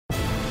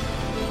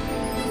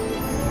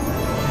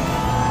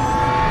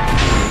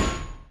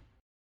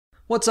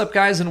What's up,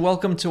 guys, and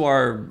welcome to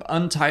our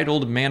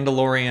untitled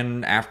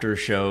Mandalorian after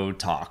show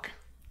talk.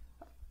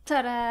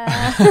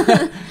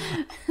 Ta-da!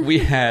 We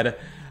had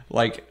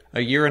like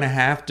a year and a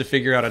half to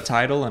figure out a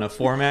title and a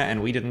format,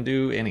 and we didn't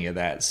do any of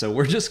that. So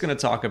we're just going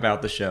to talk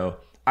about the show.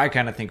 I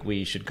kind of think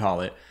we should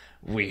call it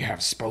We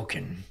Have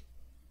Spoken.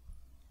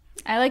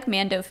 I like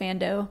Mando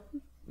Fando.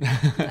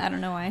 I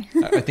don't know why.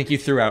 I think you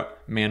threw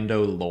out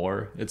Mando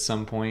lore at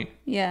some point.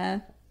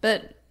 Yeah,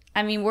 but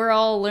I mean, we're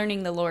all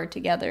learning the lore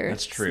together.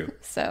 That's true.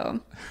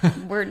 So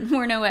we're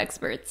no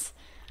experts.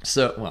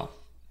 So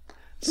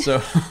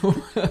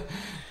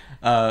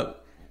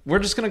we're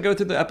just going to go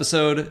through the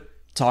episode,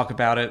 talk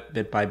about it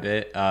bit by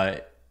bit.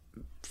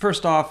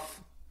 First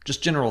off,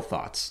 just general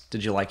thoughts.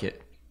 Did you like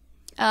it?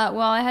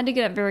 Well, I had to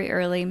get up very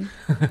early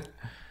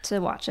to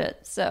watch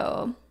it,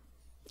 so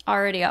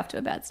already off to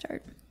a bad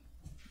start.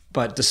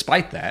 But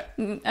despite that...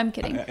 I'm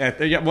kidding.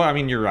 Yeah, well, I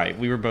mean, you're right.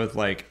 We were both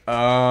like,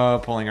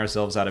 pulling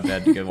ourselves out of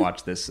bed to go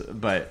watch this.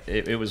 But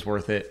it was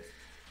worth it.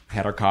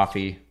 Had our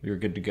coffee. We were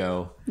good to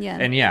go. Yeah.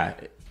 And yeah,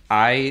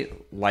 I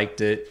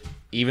liked it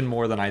even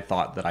more than I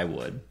thought that I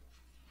would.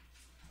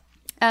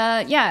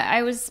 Yeah,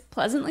 I was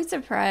pleasantly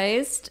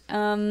surprised.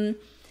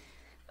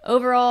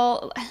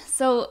 Overall,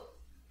 so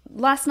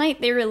last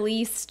night they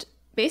released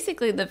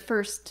basically the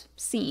first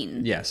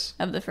scene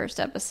of the first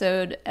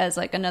episode as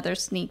like another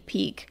sneak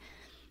peek.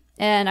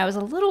 And I was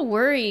a little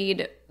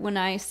worried when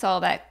I saw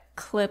that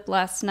clip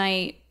last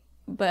night,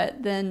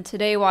 but then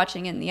today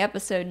watching it in the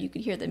episode, you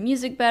could hear the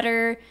music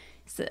better.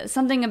 So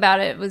something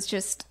about it was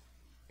just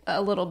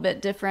a little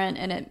bit different,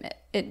 and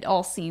it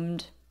all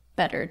seemed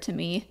better to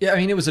me. Yeah, I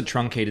mean, it was a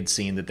truncated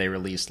scene that they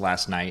released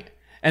last night.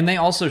 And they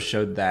also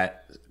showed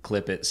that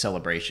clip at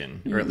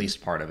Celebration, or at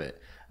least part of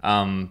it.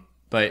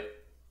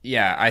 But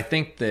yeah, I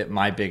think that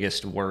my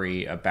biggest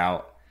worry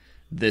about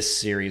this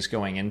series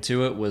going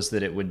into it was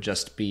that it would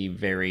just be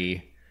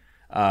very,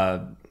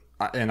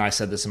 and I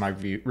said this in my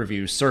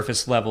review,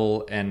 surface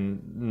level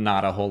and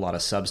not a whole lot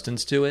of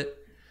substance to it.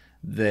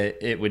 That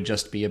it would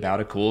just be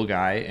about a cool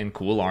guy in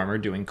cool armor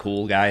doing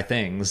cool guy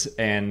things.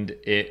 And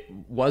it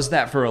was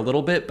that for a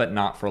little bit, but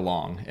not for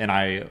long. And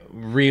I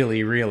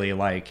really, really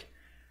like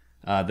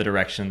the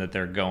direction that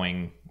they're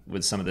going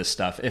with some of this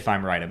stuff, if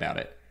I'm right about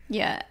it.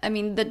 Yeah, I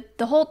mean,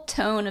 the whole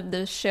tone of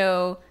the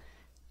show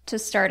to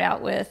start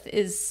out with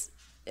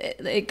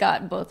it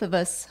got both of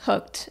us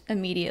hooked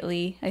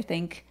immediately, I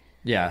think.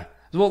 Yeah.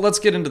 Well, let's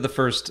get into the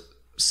first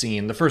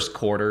scene, the first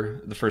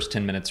quarter, the first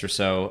 10 minutes or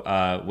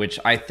so, which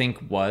I think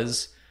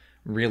was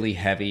really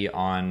heavy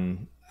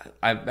on,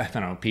 I don't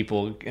know,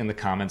 people in the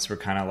comments were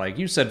kind of like,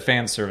 you said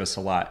fan service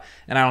a lot.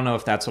 And I don't know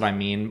if that's what I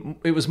mean.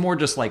 It was more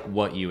just like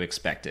what you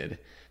expected.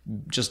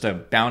 Just a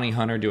bounty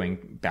hunter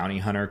doing bounty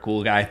hunter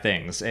cool guy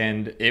things.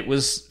 And it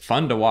was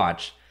fun to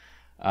watch.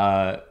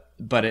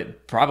 But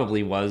it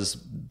probably was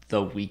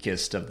the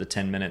weakest of the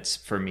 10 minutes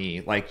for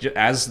me. Like,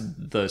 as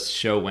the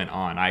show went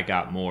on, I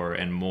got more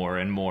and more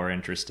and more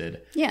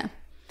interested. Yeah.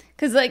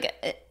 Because, like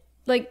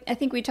I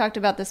think we talked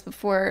about this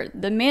before.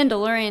 The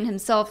Mandalorian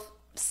himself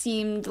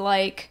seemed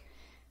like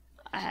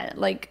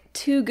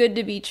too good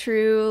to be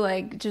true.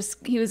 Like,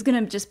 just he was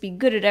going to just be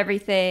good at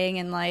everything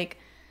and, like,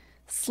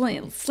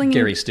 slinging...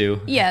 Gary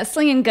Stu. Yeah,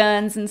 slinging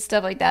guns and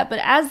stuff like that. But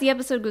as the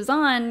episode goes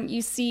on,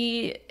 you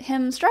see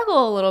him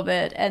struggle a little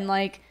bit and,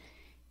 like...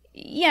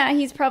 Yeah,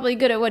 he's probably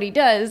good at what he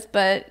does,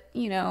 but,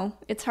 you know,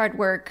 it's hard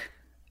work.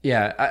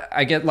 Yeah,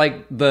 I get,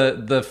 like,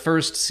 the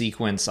first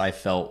sequence I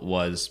felt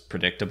was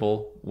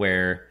predictable,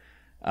 where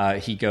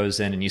he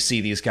goes in and you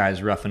see these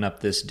guys roughing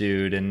up this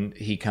dude, and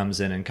he comes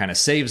in and kind of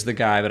saves the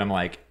guy, but I'm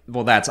like,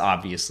 well, that's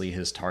obviously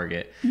his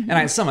target. Mm-hmm.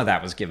 And some of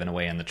that was given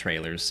away in the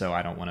trailers, so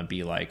I don't want to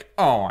be like,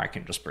 oh, I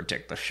can just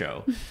predict the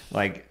show.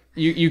 Like,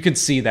 you could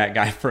see that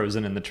guy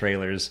frozen in the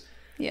trailers.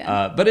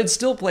 Yeah. But it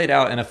still played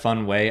out in a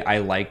fun way. I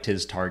liked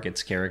his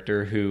target's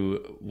character,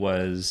 who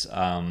was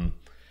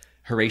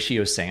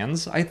Horatio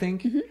Sands, I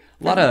think.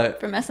 Mm-hmm.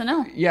 From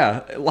SNL.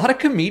 Yeah, a lot of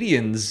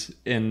comedians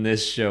in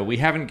this show. We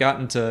haven't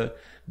gotten to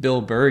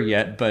Bill Burr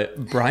yet,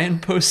 but Brian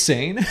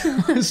Posehn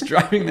was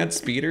driving that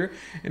speeder,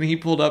 and he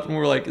pulled up, and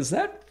we're like, is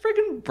that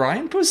freaking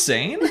Brian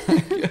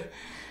Posehn?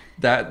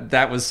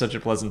 That was such a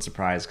pleasant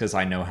surprise, because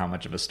I know how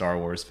much of a Star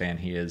Wars fan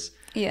he is.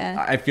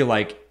 Yeah. I feel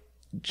like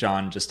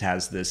John just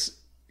has this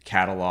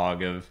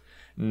catalog of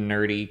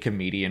nerdy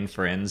comedian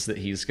friends that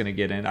he's going to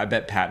get in. I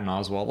bet Patton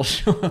Oswalt will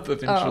show up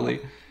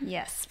eventually. Oh,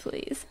 yes,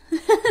 please.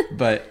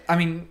 But, I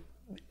mean,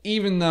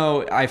 even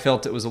though I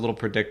felt it was a little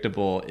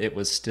predictable, it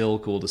was still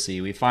cool to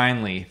see. We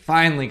finally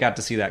got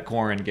to see that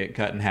Corran get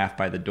cut in half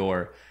by the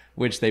door,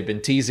 which they've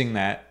been teasing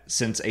that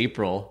since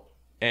April.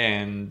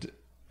 And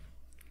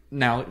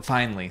now,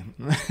 finally,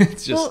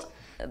 it's just...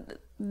 Well,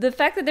 the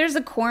fact that there's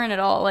a Corran at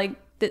all, like...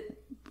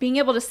 Being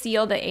able to see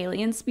all the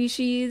alien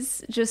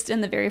species just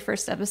in the very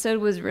first episode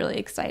was really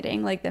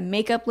exciting. Like, the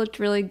makeup looked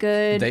really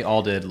good. They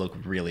all did look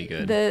really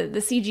good. The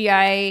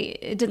CGI,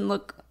 it didn't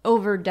look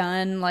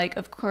overdone. Like,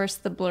 of course,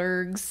 the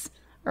blurgs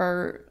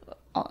are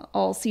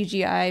all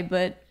CGI,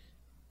 but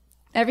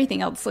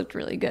everything else looked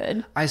really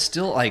good.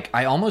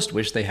 I almost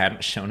wish they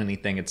hadn't shown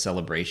anything at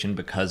Celebration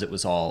because it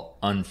was all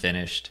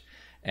unfinished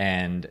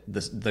and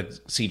the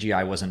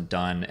CGI wasn't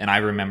done. And I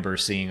remember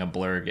seeing a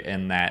blurb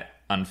in that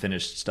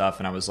unfinished stuff,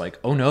 and I was like,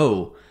 oh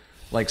no,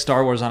 like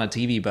Star Wars on a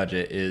TV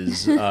budget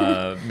is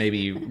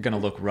maybe gonna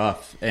look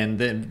rough. And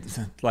then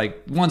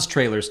like once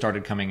trailers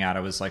started coming out,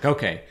 I was like,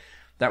 okay,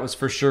 that was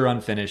for sure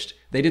unfinished.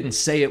 They didn't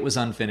say it was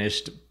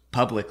unfinished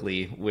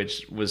publicly,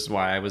 which was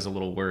why I was a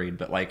little worried,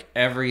 but like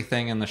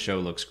everything in the show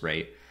looks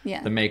great.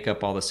 Yeah. The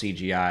makeup, all the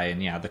CGI,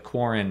 and yeah, the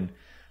Quarren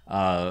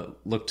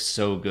looked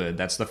so good.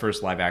 That's the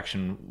first live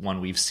action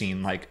one we've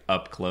seen like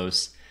up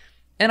close.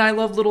 And I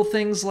love little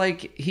things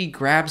like he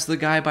grabs the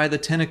guy by the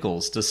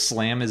tentacles to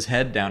slam his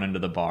head down into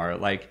the bar.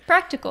 Like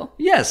practical.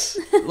 Yes.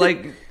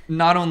 Like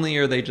not only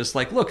are they just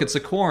like, look, it's a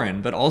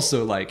Quarren, but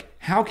also like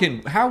how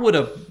would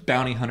a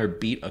bounty hunter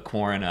beat a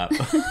Quarren up?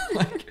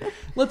 Like,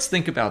 let's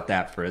think about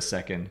that for a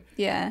second.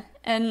 Yeah.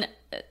 And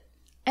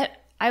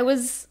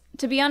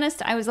to be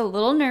honest, I was a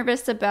little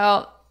nervous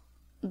about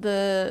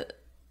the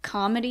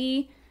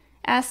comedy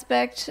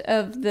aspect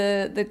of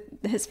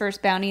his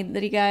first bounty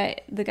that he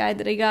got, the guy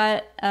that he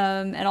got,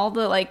 and all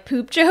the like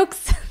poop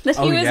jokes that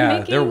he was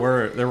making. there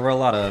were a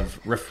lot of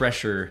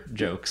refresher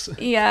jokes.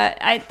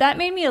 Yeah, that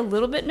made me a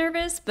little bit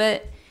nervous,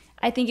 but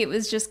I think it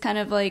was just kind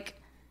of like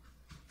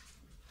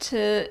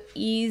to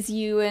ease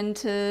you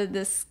into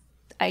this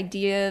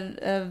idea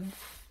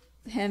of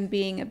him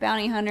being a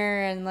bounty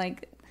hunter, and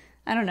like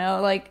I don't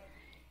know, like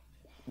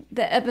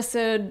the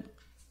episode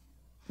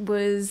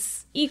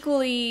was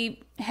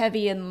equally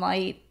heavy and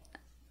light.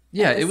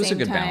 Yeah, it was a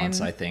good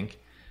balance, I think.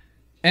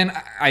 And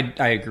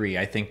I agree.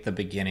 I think the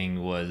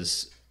beginning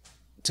was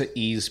to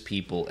ease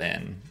people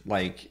in.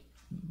 Like,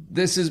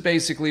 this is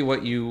basically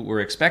what you were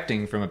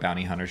expecting from a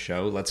bounty hunter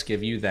show. Let's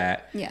give you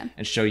that. Yeah.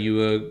 And show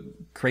you a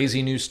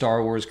crazy new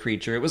Star Wars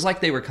creature. It was like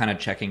they were kind of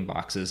checking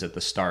boxes at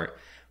the start,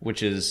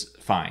 which is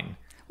fine.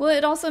 Well,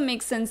 it also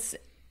makes sense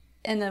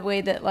in the way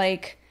that,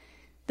 like,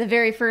 the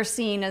very first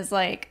scene is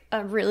like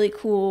a really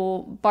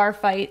cool bar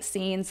fight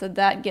scene, so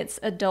that gets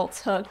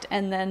adults hooked,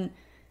 and then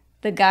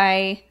the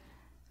guy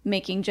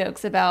making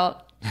jokes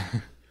about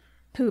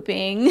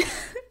pooping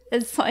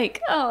is like,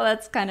 oh,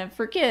 that's kind of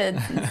for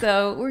kids. And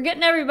so we're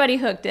getting everybody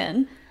hooked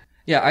in.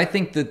 Yeah, I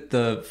think that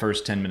the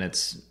first 10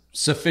 minutes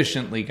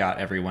sufficiently got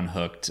everyone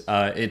hooked.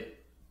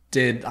 It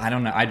did, I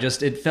don't know,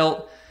 it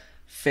felt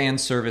fan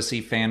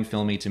servicey, fan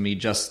filmy to me,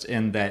 just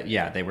in that,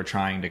 yeah, they were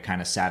trying to kind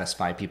of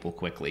satisfy people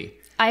quickly.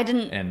 I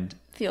didn't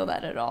feel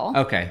that at all.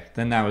 Okay,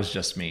 then that was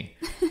just me.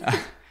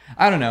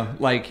 I don't know.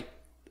 Like,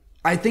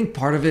 I think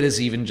part of it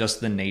is even just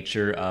the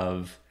nature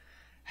of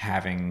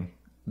having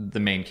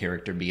the main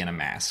character be in a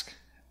mask.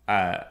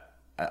 I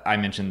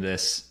mentioned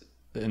this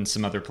in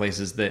some other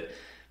places that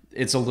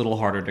it's a little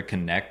harder to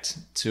connect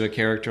to a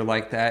character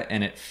like that,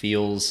 and it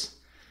feels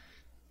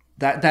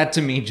that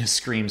to me just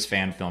screams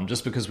fan film,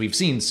 just because we've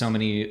seen so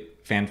many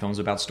fan films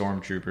about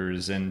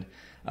stormtroopers and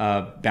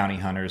bounty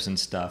hunters and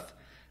stuff.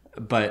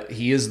 But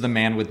he is the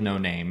man with no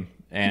name,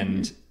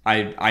 and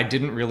I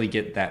didn't really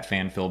get that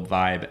fan-filled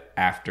vibe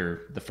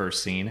after the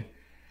first scene.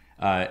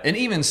 And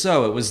even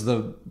so, it was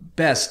the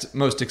best,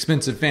 most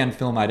expensive fan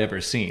film I'd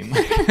ever seen.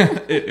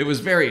 It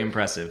was very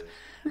impressive.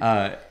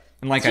 And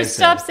like I said,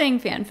 stop saying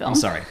fan film. I'm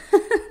sorry.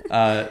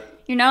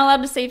 You're not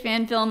allowed to say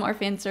fan film or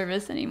fan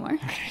service anymore.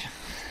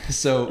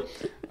 So,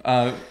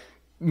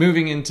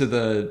 moving into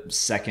the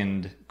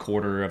second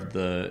quarter of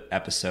the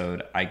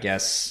episode, I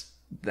guess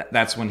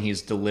that's when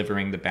he's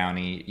delivering the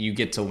bounty. You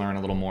get to learn a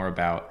little more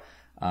about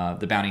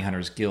the Bounty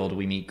Hunters Guild.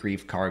 We meet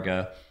Greef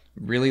Karga.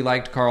 Really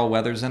liked Carl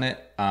Weathers in it.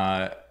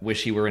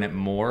 Wish he were in it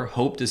more.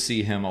 Hope to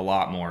see him a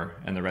lot more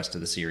in the rest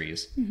of the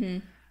series.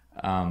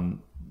 Mm-hmm.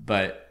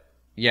 But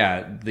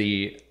yeah,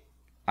 the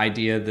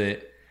idea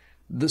that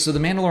so the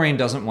Mandalorian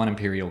doesn't want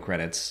Imperial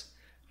credits.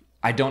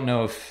 I don't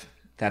know if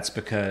that's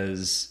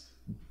because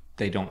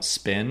they don't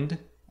spend.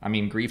 I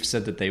mean, Greef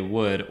said that they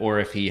would, or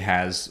if he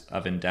has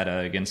a vendetta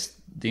against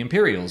the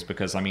Imperials,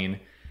 because I mean,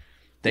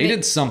 they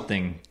did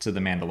something to the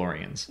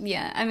Mandalorians.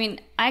 Yeah, I mean,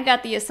 I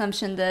got the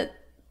assumption that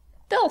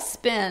they'll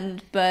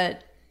spend,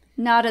 but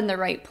not in the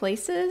right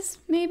places,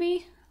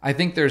 maybe. I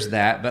think there's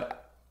that,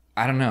 but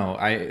I don't know.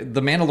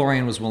 The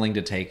Mandalorian was willing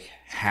to take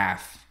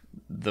half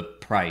the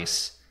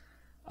price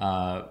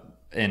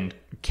in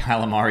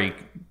calamari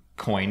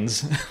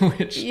coins,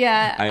 which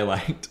I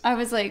liked. I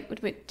was like,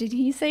 wait, did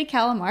he say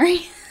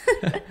calamari?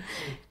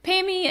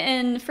 Pay me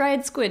in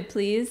fried squid,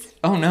 please.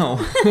 Oh, no.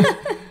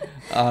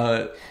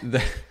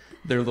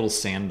 They're little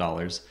sand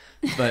dollars.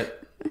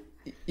 But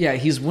yeah,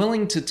 he's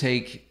willing to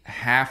take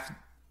half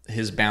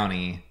his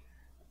bounty.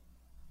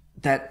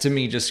 That to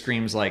me just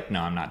screams like,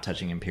 no, I'm not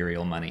touching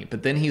Imperial money.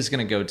 But then he's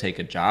going to go take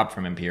a job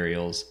from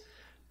Imperials,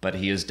 but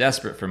he is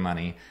desperate for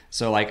money.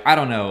 So like, I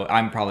don't know.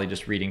 I'm probably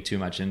just reading too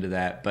much into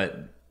that,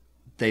 but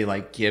they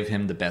like give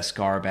him the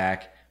Beskar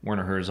back,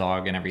 Werner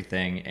Herzog and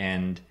everything.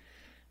 And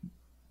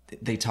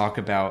they talk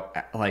about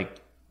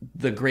like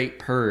the Great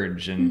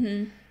Purge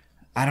and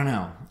I don't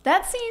know.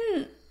 That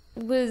scene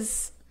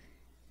was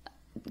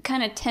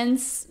kind of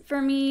tense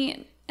for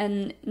me.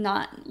 and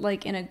not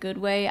like in a good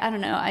way. I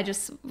don't know. I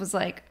just was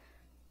like,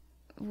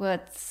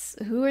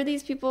 who are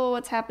these people?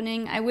 What's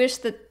happening? I wish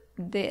that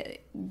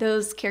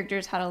those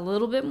characters had a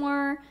little bit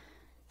more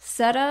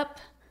setup,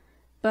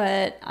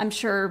 but I'm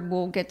sure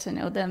we'll get to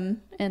know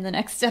them in the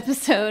next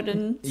episode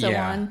and so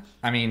on.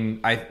 I mean,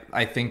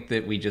 I think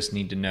that we just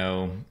need to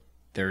know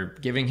they're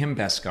giving him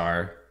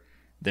Beskar.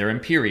 They're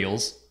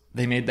Imperials.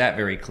 They made that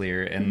very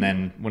clear. And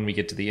then when we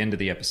get to the end of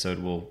the episode,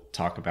 we'll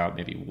talk about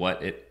maybe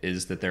what it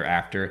is that they're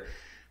after.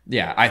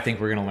 Yeah, I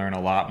think we're going to learn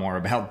a lot more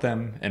about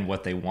them and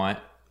what they want.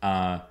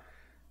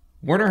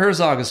 Werner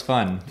Herzog is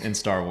fun in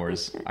Star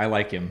Wars. I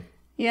like him.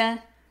 Yeah.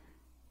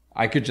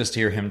 I could just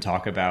hear him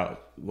talk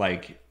about,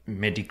 like,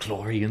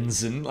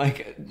 midichlorians and,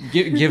 like,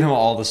 give him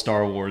all the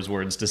Star Wars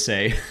words to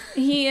say.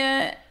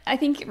 I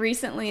think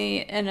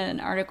recently in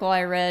an article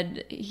I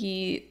read,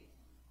 he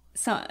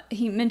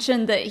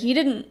mentioned that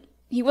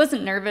he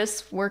wasn't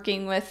nervous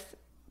working with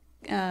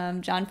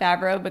Jon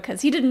Favreau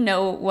because he didn't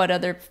know what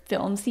other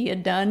films he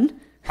had done.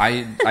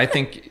 I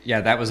think, yeah,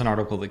 that was an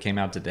article that came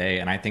out today,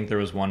 and I think there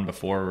was one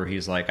before where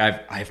he's like,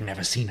 I've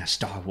never seen a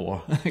Star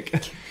Wars.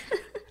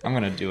 I'm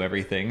gonna do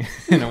everything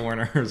in a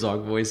Werner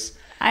Herzog voice.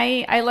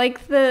 I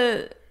like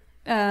the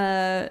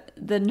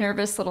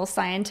nervous little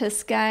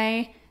scientist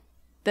guy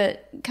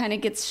that kind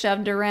of gets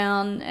shoved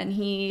around, and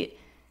he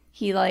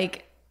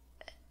like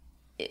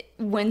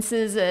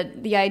winces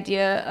at the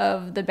idea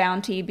of the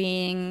bounty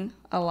being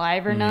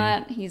alive or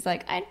not. He's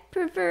like, I'd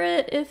prefer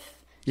it if.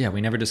 Yeah,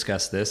 we never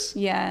discussed this.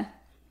 Yeah.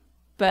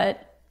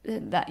 But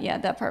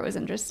that part was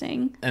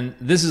interesting. And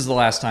this is the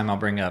last time I'll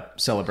bring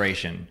up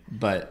Celebration,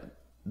 but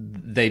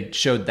they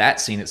showed that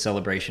scene at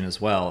Celebration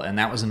as well, and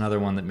that was another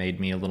one that made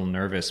me a little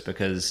nervous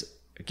because,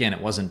 again,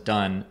 it wasn't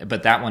done,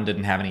 but that one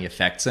didn't have any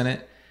effects in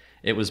it.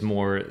 It was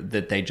more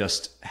that they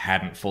just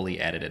hadn't fully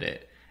edited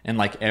it. And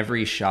like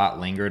every shot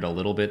lingered a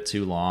little bit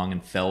too long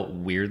and felt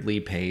weirdly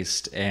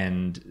paced,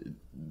 and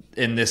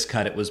in this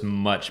cut it was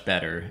much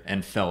better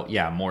and felt,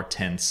 more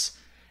tense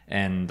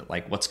and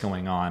like what's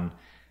going on.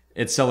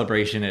 At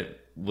Celebration,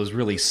 it was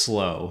really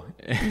slow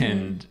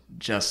and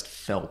just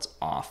felt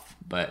off.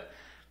 But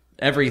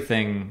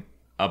everything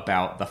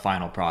about the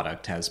final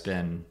product has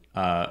been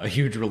a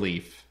huge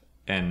relief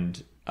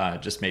and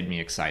just made me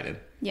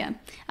excited. Yeah.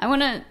 I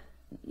want to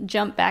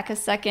jump back a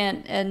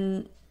second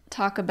and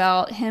talk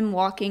about him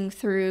walking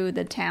through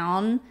the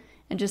town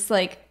and just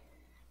like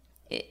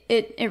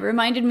it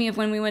reminded me of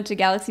when we went to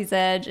Galaxy's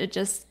Edge.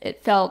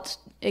 It felt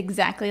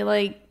exactly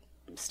like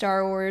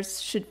Star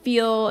Wars should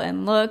feel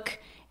and look.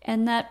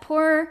 And that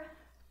poor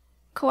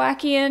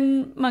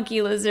Kowakian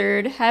monkey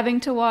lizard having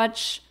to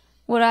watch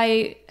what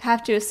I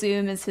have to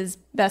assume is his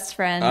best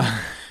friend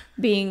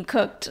being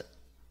cooked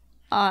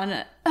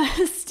on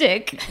a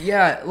stick.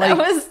 Yeah, like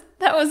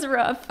that was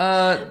rough.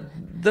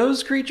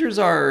 Those creatures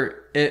are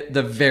at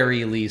the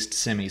very least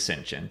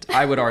semi-sentient.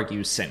 I would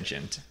argue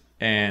sentient,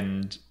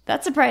 and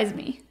that surprised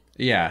me.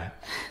 Yeah,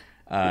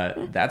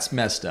 that's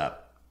messed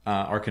up.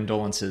 Our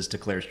condolences to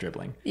Claire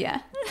Stribling.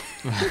 Yeah.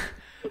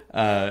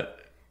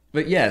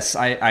 But yes,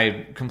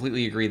 I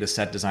completely agree. The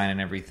set design and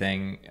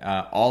everything,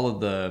 all of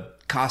the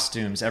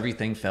costumes,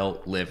 everything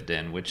felt lived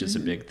in, which is a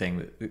big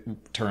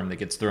term that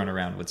gets thrown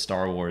around with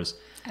Star Wars.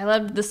 I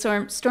loved the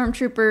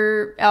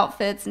stormtrooper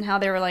outfits and how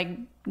they were like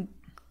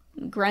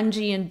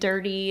grungy and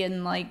dirty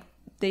and like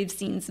they've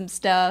seen some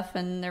stuff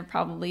and they're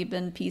probably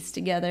been pieced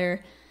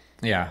together.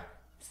 Yeah.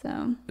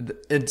 So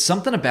it's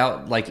something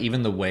about like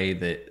even the way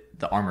that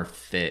the armor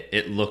fit.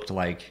 It looked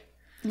like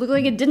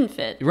it didn't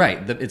fit.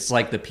 Right. It's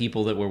like the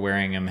people that were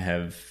wearing them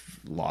have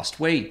lost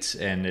weight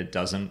and it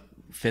doesn't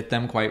fit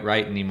them quite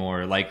right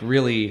anymore. Like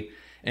really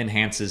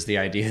enhances the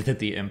idea that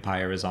the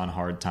Empire is on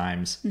hard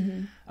times.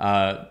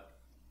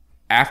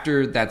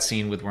 After that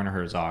scene with Werner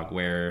Herzog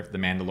where the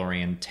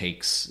Mandalorian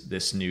takes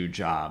this new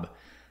job,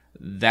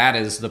 that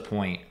is the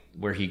point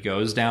where he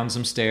goes down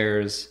some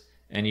stairs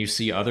and you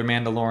see other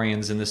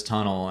Mandalorians in this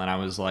tunnel. And I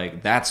was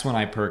like, that's when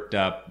I perked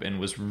up and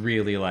was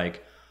really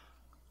like,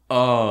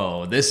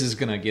 oh, this is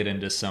going to get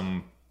into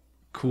some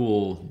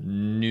cool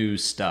new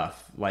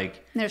stuff.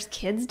 Like there's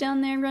kids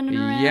down there running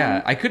around.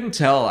 Yeah, I couldn't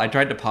tell. I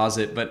tried to pause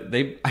it, but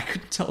I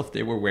couldn't tell if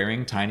they were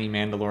wearing tiny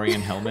Mandalorian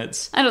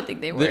helmets. I don't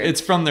think they were.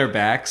 It's from their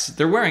backs.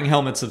 They're wearing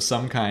helmets of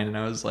some kind, and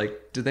I was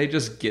like, do they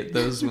just get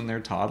those when they're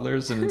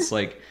toddlers? And it's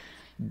like,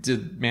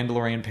 did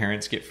Mandalorian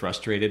parents get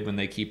frustrated when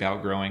they keep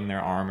outgrowing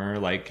their armor?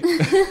 Like,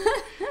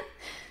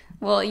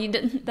 well, you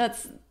didn't.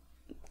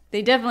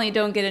 They definitely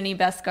don't get any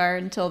Beskar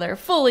until they're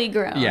fully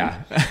grown.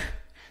 Yeah.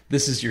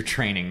 This is your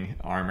training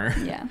armor.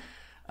 Yeah.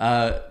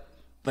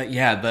 But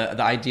yeah,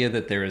 the idea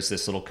that there is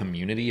this little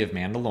community of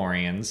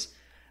Mandalorians.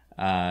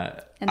 And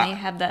they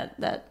have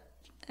that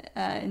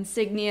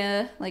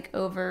insignia like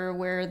over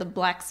where the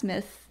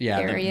blacksmith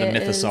area the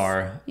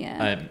Mythosaur,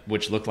 is.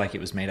 Which looked like it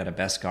was made out of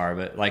Beskar.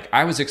 But like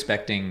I was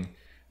expecting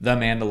the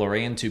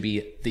Mandalorian to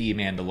be the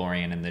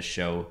Mandalorian in this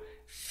show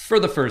for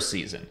the first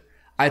season.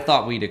 I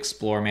thought we'd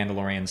explore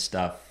Mandalorian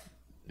stuff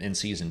in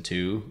season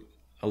 2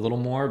 a little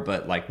more,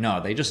 but like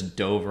no, they just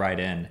dove right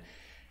in,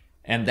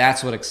 and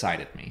that's what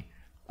excited me.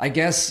 I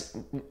guess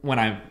when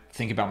I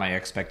think about my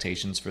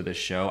expectations for this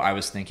show, I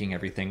was thinking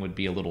everything would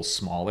be a little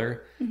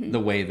smaller, the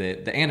way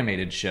that the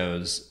animated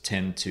shows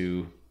tend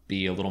to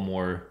be a little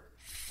more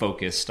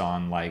focused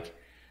on like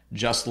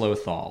just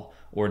Lothal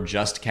or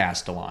just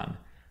Castellan.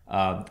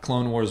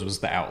 Clone Wars was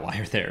the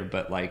outlier there,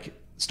 but like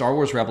Star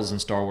Wars Rebels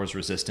and Star Wars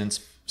Resistance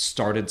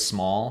started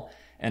small,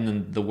 and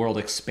then the world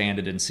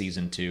expanded in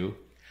season 2.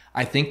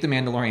 I think The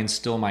Mandalorian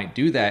still might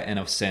do that in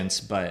a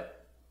sense,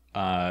 but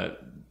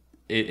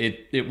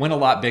it went a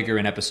lot bigger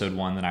in episode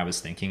 1 than I was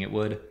thinking it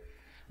would,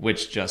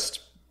 which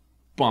just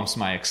bumps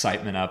my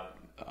excitement up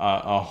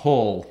a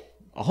whole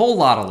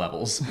lot of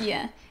levels.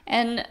 Yeah,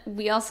 and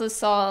we also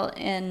saw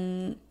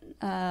in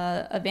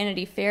a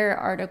Vanity Fair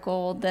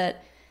article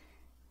that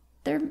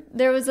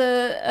there was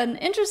an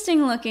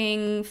interesting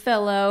looking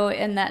fellow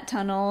in that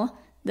tunnel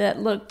that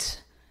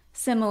looked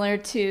similar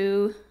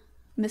to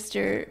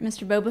Mr.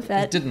 Boba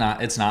Fett.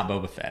 It's not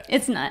Boba Fett.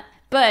 It's not,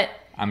 but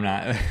I'm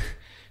not.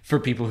 For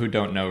people who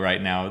don't know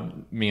right now,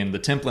 me and the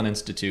Templin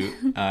Institute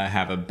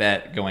have a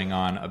bet going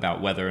on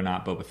about whether or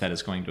not Boba Fett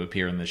is going to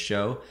appear in this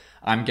show.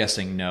 I'm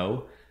guessing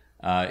no.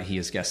 He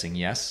is guessing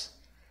yes.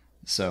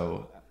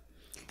 So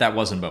that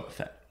wasn't Boba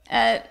Fett.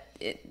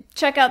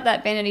 Check out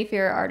that Vanity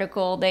Fair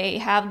article. They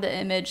have the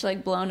image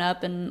like blown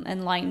up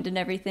and lightened and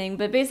everything.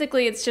 But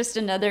basically it's just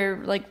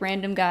another like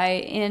random guy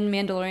in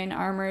Mandalorian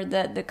armor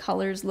that the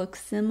colors look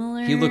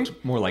similar. He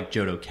looked more like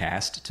Jodo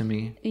Cast to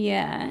me.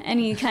 Yeah. And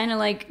he kind of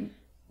like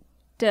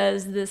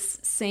does this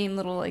same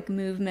little like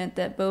movement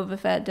that Boba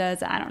Fett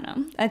does. I don't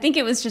know. I think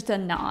it was just a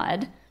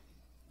nod.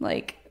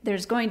 Like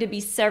there's going to be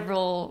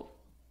several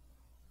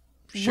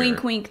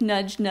wink wink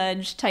nudge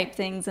nudge type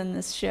things in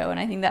this show,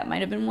 and I think that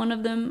might have been one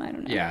of them. I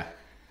don't know. Yeah.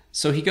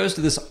 So he goes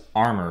to this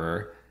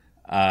armorer,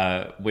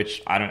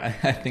 which I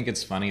think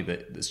it's funny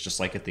that it's just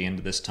like at the end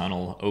of this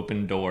tunnel,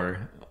 open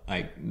door,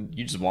 like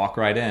you just walk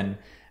right in.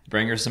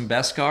 Bring her some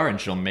Beskar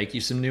and she'll make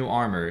you some new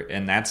armor.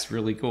 And that's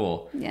really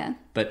cool. Yeah.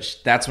 But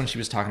that's when she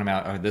was talking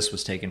about, this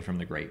was taken from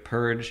the Great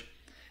Purge.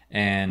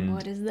 And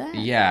what is that?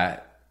 Yeah.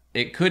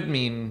 It could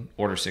mean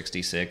Order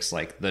 66,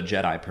 like the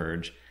Jedi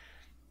Purge.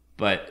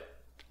 But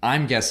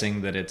I'm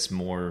guessing that it's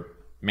more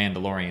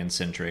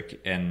Mandalorian-centric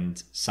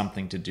and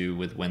something to do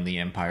with when the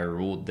Empire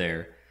ruled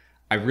there.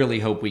 I really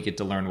hope we get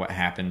to learn what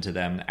happened to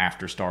them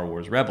after Star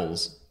Wars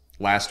Rebels.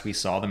 Last we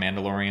saw, the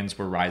Mandalorians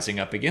were rising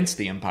up against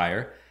the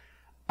Empire.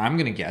 I'm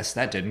going to guess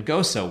that didn't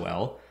go so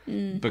well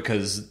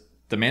because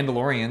the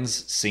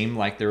Mandalorians seem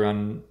like they're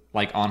on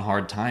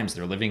hard times.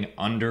 They're living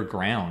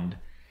underground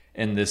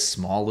in this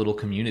small little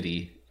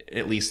community.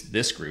 At least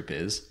this group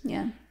is.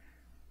 Yeah.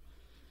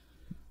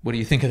 What do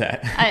you think of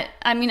that?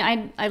 I mean,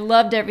 I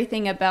loved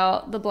everything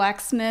about the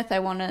blacksmith.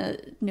 I want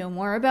to know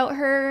more about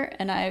her.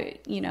 And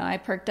I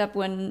perked up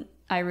when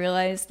I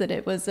realized that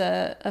it was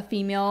a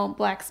female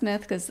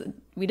blacksmith because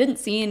we didn't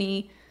see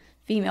any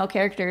female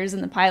characters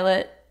in the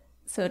pilot.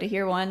 So to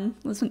hear one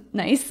was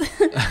nice.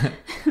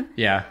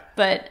 Yeah.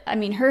 But I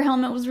mean, her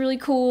helmet was really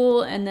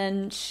cool. And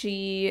then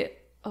she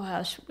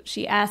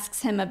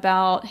asks him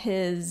about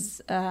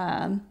his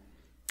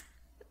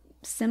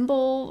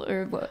symbol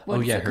or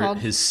what's it called?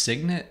 His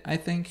signet, I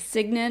think.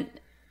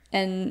 Signet.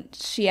 And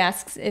she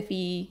asks if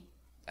he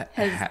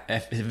has...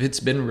 if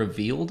it's been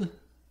revealed?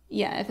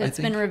 Yeah, if it's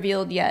been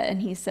revealed yet.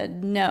 And he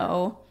said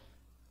no.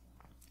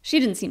 She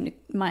didn't seem to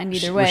mind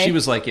either way. She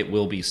was like, it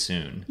will be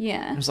soon.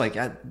 Yeah. I was like,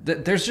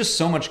 there's just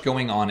so much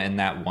going on in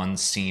that one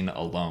scene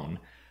alone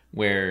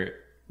where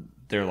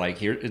they're like,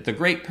 here, the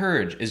Great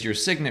Purge, is your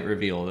signet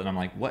revealed? And I'm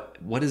like, what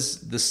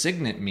does the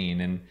signet mean?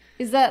 And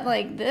is that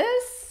like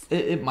this?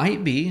 It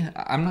might be.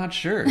 I'm not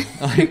sure.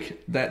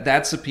 Like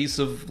that's a piece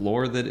of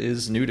lore that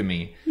is new to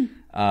me.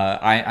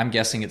 I'm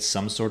guessing it's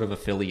some sort of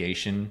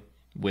affiliation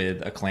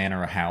with a clan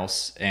or a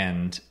house.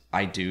 And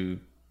I do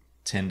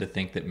tend to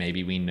think that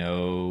maybe we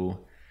know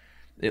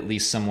at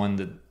least someone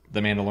that the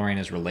Mandalorian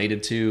is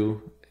related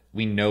to.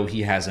 We know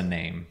he has a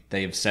name.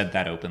 They have said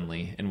that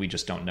openly, and we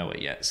just don't know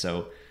it yet.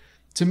 So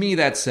to me,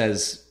 that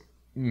says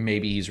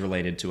maybe he's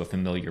related to a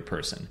familiar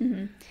person.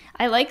 Mm-hmm.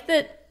 I like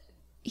that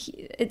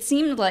it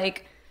seemed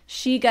like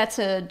she got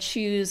to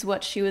choose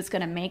what she was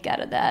going to make out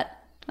of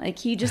that. Like,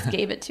 he just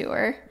gave it to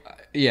her.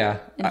 Yeah.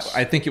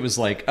 I think it was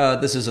like,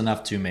 this is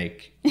enough to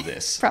make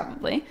this.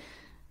 Probably.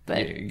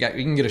 But you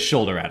can get a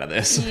shoulder out of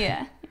this.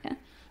 Yeah.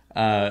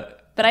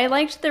 But I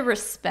liked the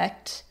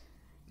respect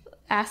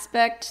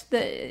aspect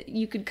that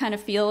you could kind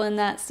of feel in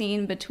that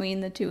scene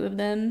between the two of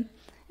them.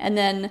 And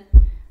then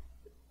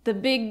the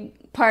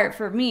big part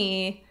for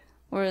me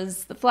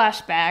was the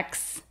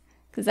flashbacks,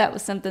 because that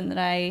was something that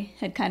I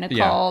had kind of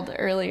called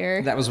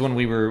earlier. That was when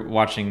we were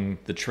watching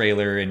the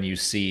trailer and you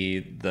see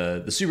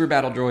the super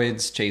battle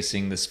droids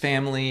chasing this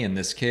family and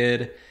this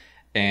kid.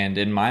 And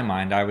in my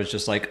mind, I was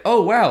just like,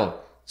 oh, wow,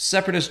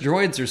 Separatist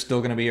droids are still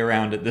going to be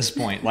around at this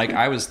point. Like,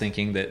 I was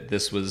thinking that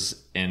this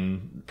was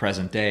in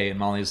present day, and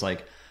Molly's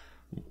like,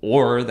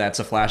 or that's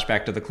a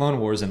flashback to the Clone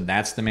Wars, and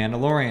that's the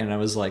Mandalorian. And I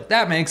was like,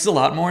 that makes a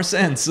lot more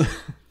sense.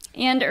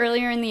 And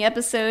earlier in the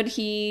episode,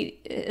 he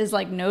is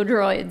like, no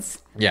droids.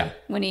 Yeah.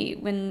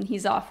 When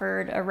he's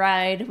offered a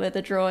ride with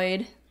a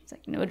droid. It's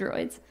like, no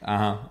droids.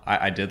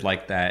 I did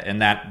like that.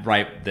 And that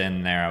right then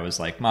and there, I was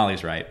like,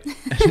 Molly's right.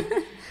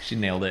 She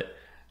nailed it.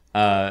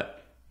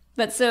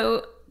 But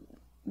so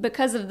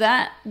because of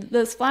that,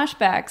 those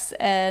flashbacks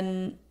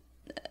and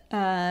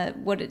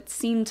what it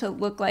seemed to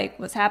look like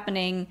was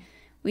happening,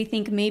 we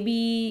think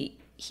maybe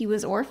he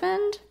was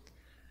orphaned.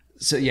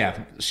 So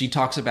yeah, she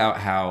talks about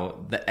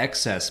how the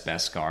excess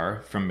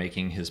Beskar from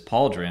making his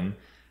pauldron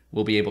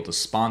will be able to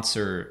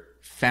sponsor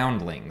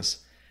foundlings.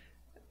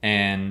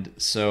 And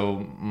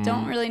so...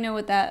 Don't really know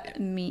what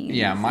that means.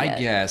 Yeah, my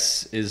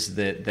guess is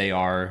that they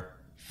are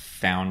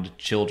found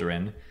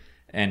children,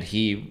 and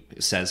he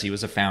says he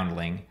was a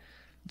foundling.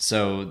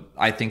 So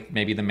I think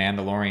maybe the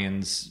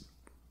Mandalorians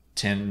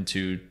tend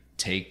to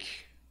take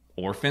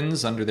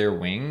orphans under their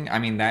wing. I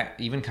mean, that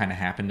even kind of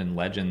happened in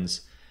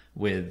Legends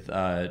with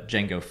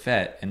Jango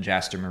Fett and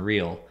Jaster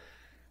Muriel.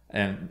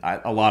 And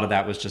a lot of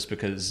that was just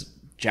because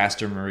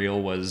Jaster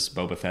Muriel was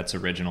Boba Fett's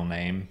original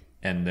name.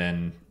 And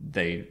then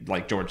they,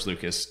 like George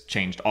Lucas,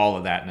 changed all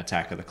of that in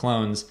Attack of the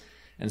Clones.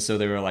 And so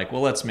they were like,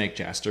 well, let's make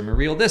Jaster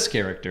Muriel this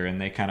character.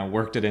 And they kind of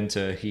worked it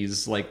into,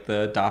 he's like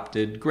the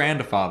adopted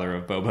grandfather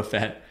of Boba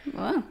Fett.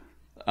 Wow.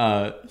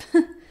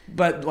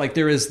 But like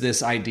there is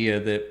this idea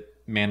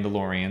that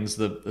Mandalorians,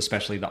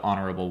 especially the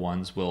honorable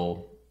ones,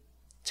 will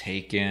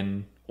take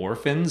in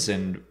orphans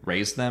and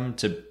raise them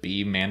to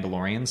be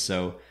Mandalorians.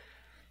 So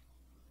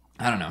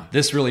I don't know.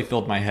 This really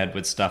filled my head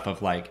with stuff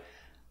of like,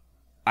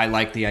 I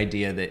like the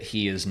idea that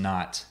he is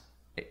not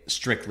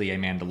strictly a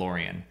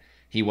Mandalorian.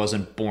 He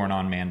wasn't born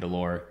on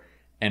Mandalore,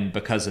 and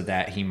because of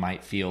that, he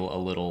might feel a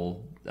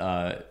little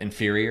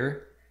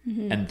inferior,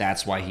 and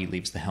that's why he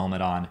leaves the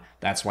helmet on.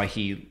 That's why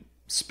he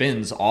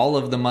spends all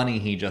of the money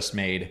he just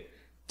made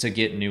to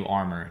get new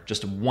armor,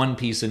 just one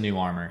piece of new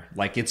armor.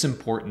 Like, it's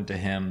important to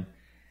him,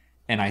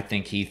 and I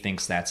think he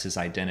thinks that's his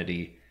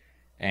identity.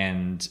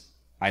 And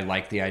I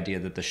like the idea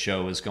that the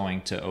show is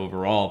going to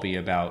overall be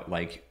about,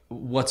 like,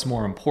 what's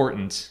more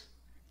important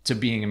to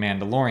being a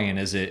Mandalorian?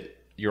 Is it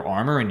your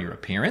armor and your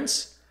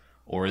appearance?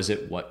 Or is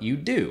it what you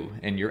do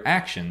and your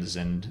actions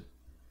and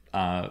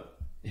the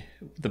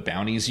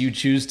bounties you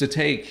choose to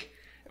take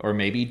or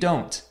maybe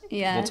don't?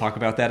 Yeah. We'll talk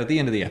about that at the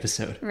end of the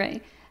episode.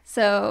 Right.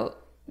 So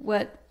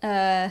what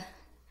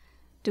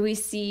do we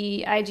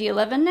see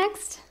IG-11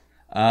 next?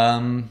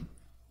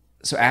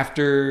 So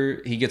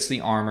after he gets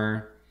the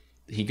armor,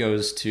 he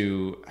goes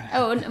to...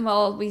 Oh,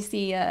 well, we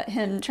see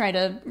him try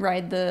to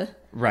ride the...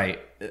 Right.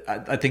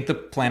 I think the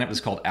planet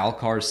was called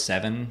Alcar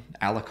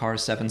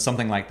 7,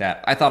 something like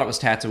that. I thought it was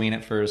Tatooine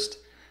at first.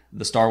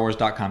 The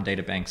StarWars.com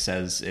databank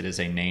says it is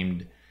a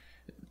named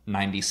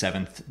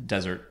 97th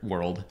desert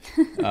world.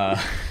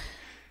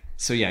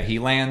 So yeah, he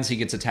lands, he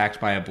gets attacked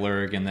by a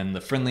blurg, and then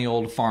the friendly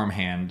old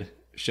farmhand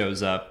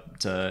shows up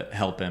to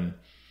help him.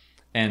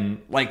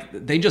 And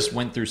like, they just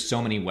went through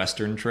so many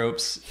Western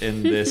tropes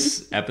in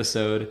this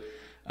episode.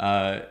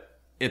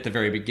 At the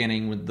very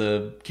beginning, when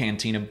the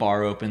cantina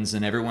bar opens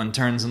and everyone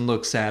turns and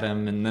looks at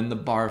him, and then the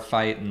bar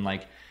fight, and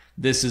like,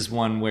 this is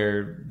one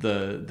where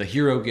the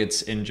hero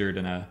gets injured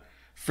and a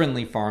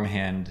friendly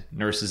farmhand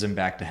nurses him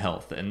back to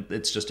health, and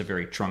it's just a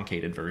very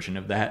truncated version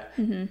of that.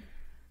 Mm-hmm.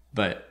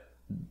 But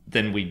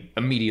then we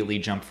immediately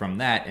jump from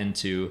that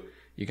into,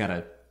 you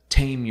gotta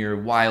tame your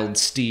wild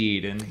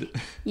steed. And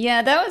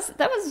yeah, that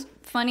was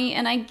funny,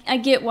 and I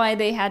get why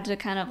they had to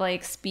kind of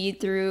like speed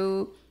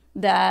through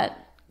that.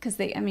 Because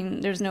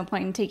there's no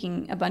point in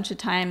taking a bunch of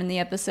time in the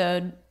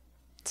episode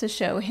to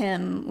show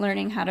him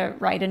learning how to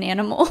ride an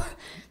animal.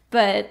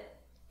 But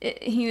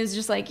he was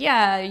just like,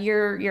 yeah,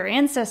 your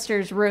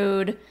ancestors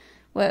rode,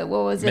 what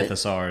was it?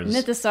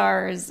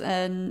 Mythosaurs.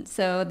 And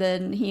so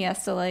then he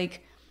has to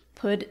like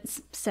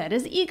set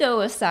his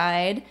ego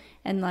aside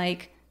and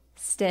like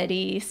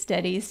steady,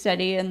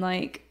 and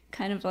like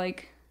kind of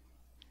like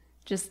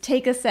just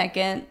take a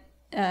second,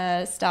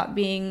 stop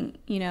being,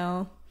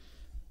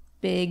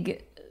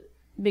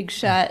 big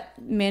shot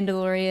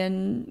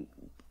Mandalorian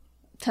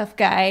tough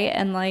guy,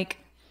 and like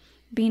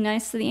be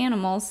nice to the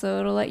animal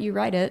so it'll let you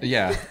ride it.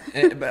 Yeah.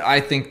 But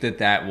I think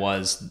that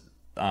was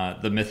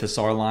the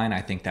Mythosaur line. I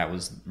think that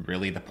was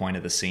really the point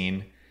of the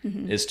scene,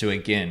 is to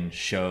again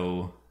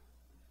show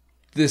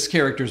this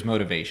character's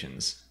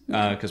motivations,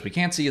 because we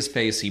can't see his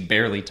face. He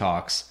barely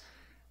talks.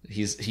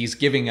 He's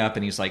giving up,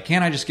 and he's like,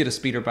 can't I just get a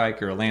speeder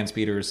bike or a land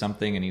speeder or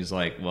something? And he's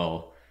like,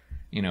 well,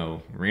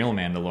 real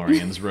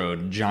Mandalorians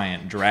rode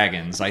giant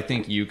dragons. I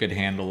think you could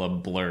handle a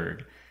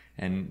blurg.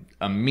 And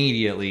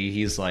immediately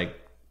he's like,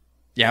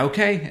 yeah,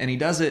 okay. And he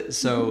does it.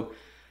 So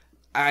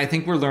I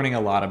think we're learning a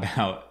lot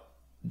about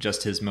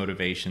just his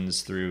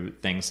motivations through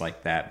things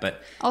like that.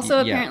 But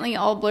also, apparently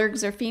all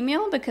blurgs are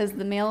female because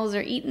the males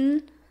are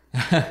eaten.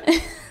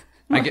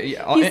 He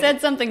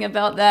said something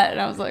about that,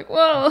 and I was like,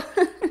 whoa.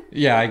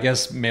 Yeah, I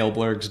guess male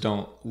blurgs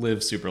don't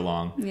live super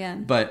long. Yeah.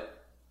 But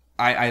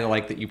I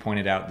like that you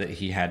pointed out that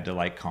he had to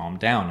like calm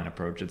down and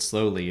approach it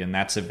slowly, and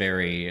that's a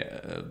very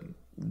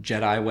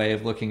Jedi way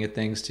of looking at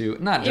things too.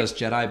 Not just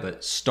Jedi,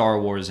 but Star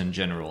Wars in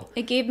general.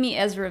 It gave me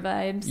Ezra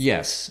vibes.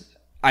 Yes,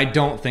 I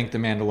don't think the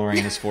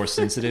Mandalorian is Force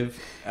sensitive.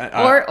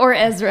 Or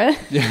Ezra.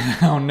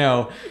 Oh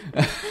no.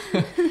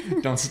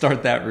 Don't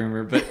start that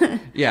rumor. But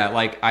yeah,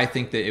 like I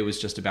think that it was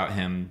just about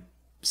him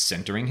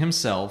centering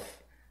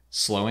himself,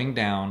 slowing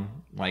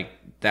down. Like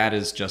that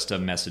is just a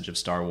message of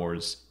Star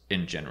Wars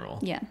in general.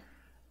 Yeah.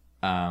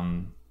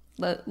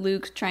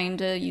 Luke trying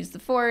to use the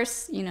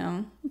Force,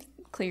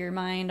 clear your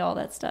mind, all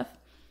that stuff.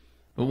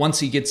 But once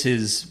he gets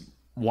his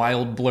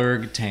wild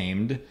blurg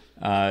tamed,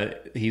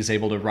 he's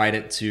able to ride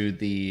it to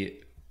the,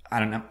 I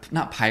don't know,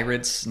 not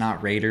pirates,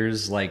 not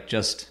raiders, like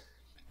just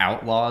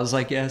outlaws,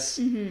 I guess,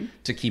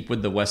 to keep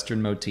with the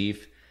Western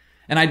motif.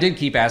 And I did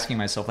keep asking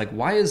myself, like,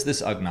 why is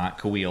this Ugnaught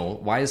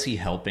Kuiil? Why is he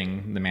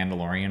helping the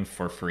Mandalorian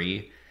for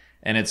free?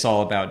 And it's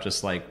all about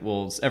just like,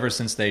 well, ever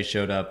since they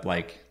showed up,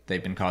 like,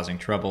 they've been causing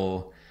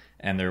trouble,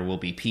 and there will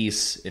be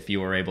peace if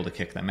you are able to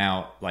kick them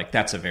out. Like,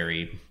 that's a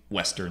very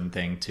Western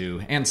thing,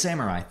 too, and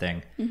samurai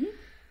thing. Mm-hmm.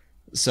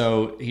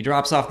 So he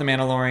drops off the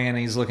Mandalorian,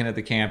 he's looking at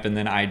the camp, and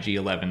then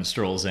IG-11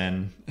 strolls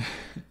in.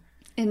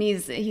 And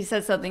he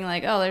says something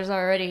like, oh, there's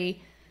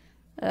already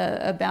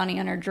a bounty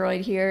hunter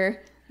droid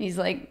here. He's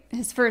like,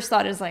 his first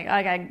thought is like,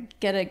 I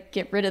gotta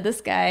get rid of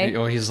this guy.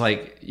 Oh, he's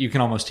like, you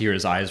can almost hear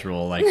his eyes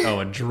roll, like, oh,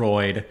 a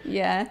droid.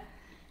 Yeah.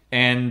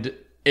 And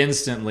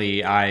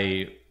instantly,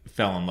 I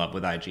fell in love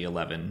with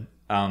IG-11.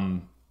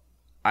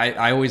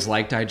 I always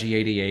liked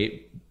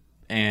IG-88,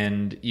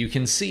 and you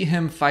can see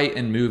him fight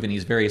and move, and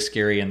he's very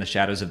scary in the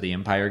Shadows of the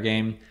Empire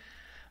game.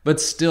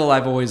 But still,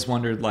 I've always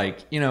wondered, like,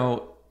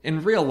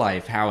 in real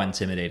life, how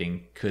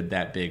intimidating could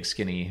that big,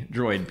 skinny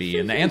droid be?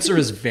 And the answer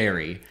is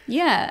very.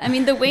 Yeah, I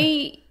mean, the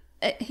way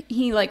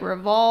he, like,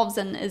 revolves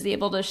and is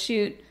able to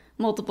shoot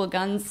multiple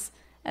guns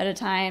at a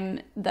time,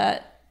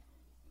 that,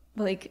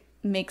 like,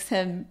 makes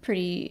him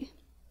pretty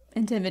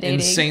intimidating.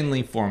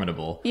 Insanely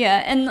formidable.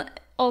 Yeah, and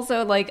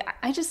also, like,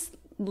 I just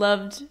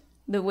loved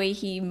the way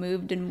he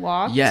moved and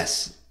walked.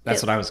 Yes,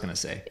 that's what I was going to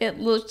say. It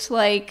looked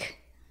like,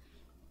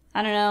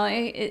 I don't know,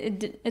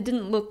 it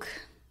didn't look...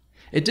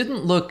 It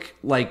didn't look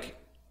like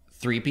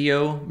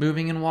 3PO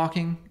moving and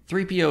walking.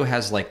 3PO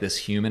has, like, this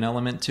human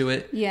element to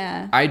it.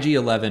 Yeah.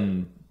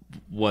 IG-11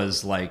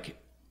 was, like,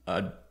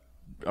 a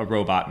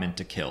robot meant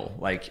to kill.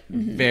 Like,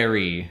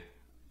 very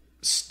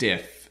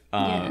stiff,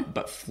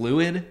 but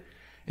fluid.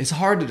 It's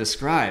hard to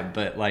describe,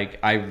 but, like,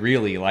 I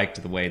really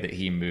liked the way that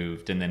he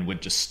moved and then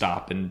would just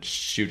stop and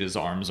shoot his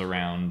arms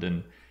around.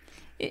 And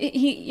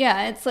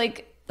it's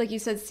like you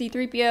said,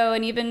 C-3PO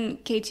and even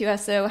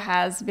K-2SO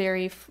has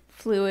very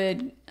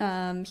fluid,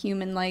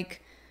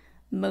 human-like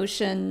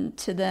motion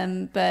to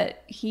them,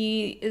 but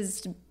he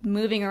is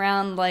moving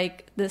around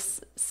like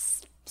this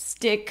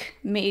stick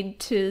made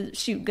to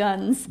shoot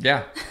guns.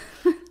 Yeah.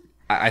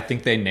 I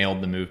think they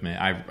nailed the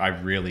movement. I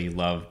really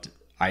loved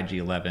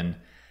IG-11.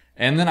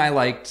 And then I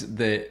liked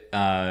their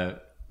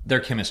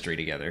chemistry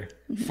together.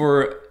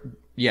 For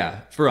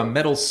a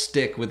metal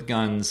stick with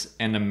guns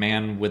and a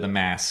man with a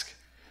mask,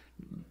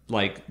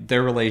 like,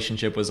 their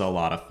relationship was a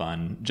lot of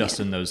fun just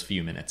in those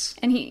few minutes.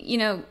 And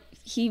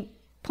he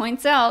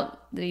points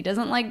out that he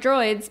doesn't like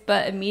droids,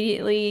 but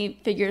immediately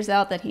figures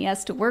out that he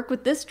has to work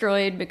with this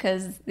droid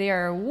because they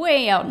are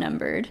way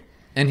outnumbered.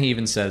 And he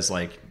even says,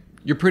 like,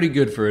 you're pretty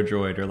good for a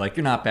droid, or like,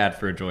 you're not bad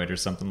for a droid, or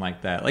something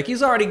like that. Like,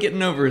 he's already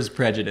getting over his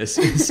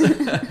prejudices.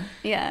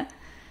 Yeah.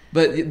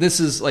 But this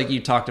is, like you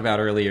talked about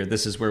earlier,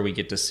 this is where we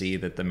get to see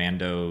that the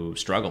Mando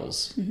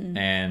struggles. Mm-hmm.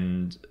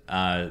 And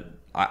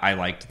I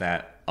liked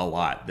that a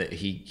lot, that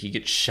he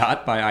gets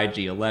shot by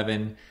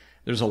IG-11.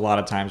 There's a lot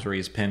of times where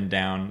he's pinned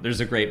down. There's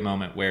a great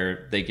moment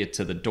where they get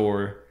to the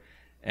door,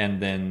 and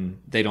then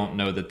they don't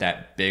know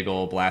that big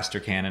old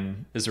blaster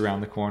cannon is around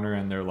the corner,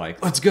 and they're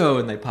like, let's go,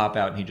 and they pop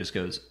out, and he just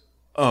goes,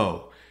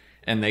 oh,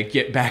 and they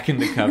get back in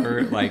the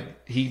cover.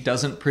 Like, he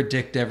doesn't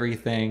predict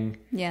everything.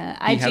 Yeah.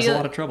 He has a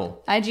lot of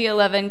trouble.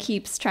 IG-11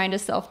 keeps trying to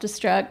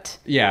self-destruct.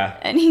 Yeah.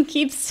 And he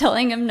keeps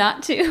telling him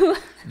not to.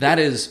 That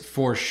is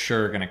for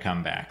sure going to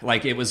come back.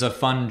 Like, it was a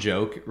fun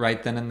joke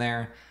right then and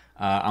there.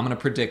 I'm going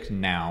to predict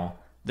now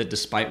that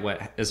despite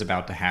what is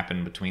about to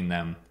happen between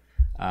them,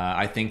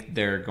 I think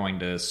they're going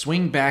to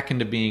swing back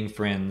into being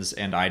friends,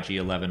 and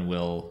IG-11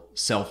 will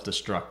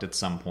self-destruct at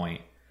some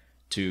point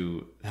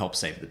to help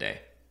save the day.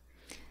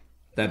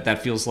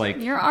 That feels like...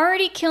 You're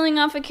already killing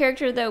off a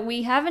character that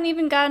we haven't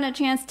even gotten a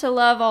chance to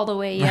love all the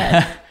way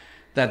yet.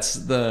 That's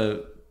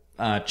the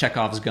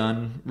Chekhov's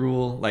gun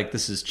rule. Like,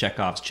 this is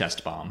Chekhov's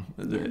chest bomb.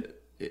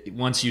 Yeah.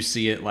 Once you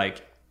see it,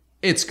 like,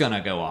 it's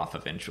gonna go off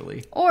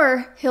eventually.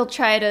 Or he'll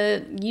try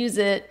to use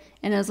it,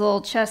 and his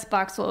little chest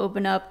box will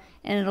open up,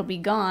 and it'll be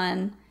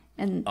gone.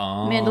 And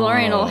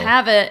Mandalorian will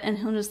have it, and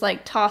he'll just,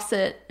 like, toss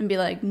it and be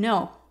like,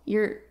 no,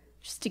 you're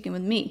sticking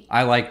with me.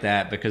 I like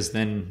that, because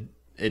then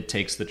it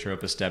takes the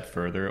trope a step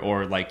further.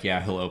 Or, like,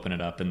 yeah, he'll open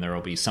it up and there will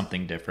be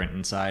something different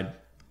inside.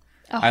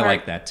 I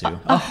like that too.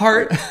 A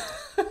heart.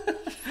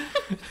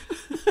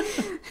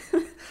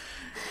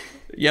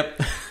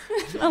 Yep.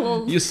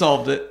 You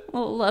solved it. A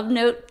little love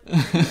note.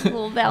 A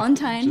little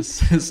Valentine. Just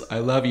says, I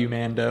love you,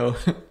 Mando.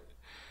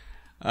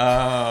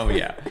 Oh,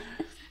 yeah.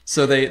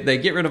 So they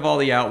get rid of all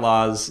the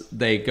outlaws.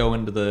 They go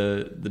into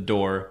the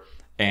door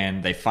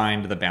and they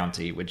find the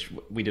bounty, which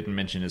we didn't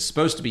mention is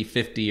supposed to be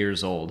 50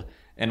 years old.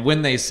 And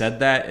when they said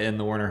that in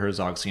the Werner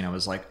Herzog scene, I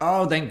was like,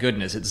 oh, thank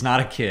goodness, it's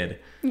not a kid.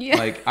 Yeah.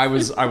 Like I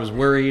was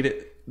worried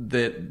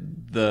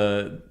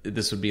that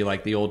this would be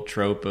like the old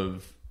trope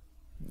of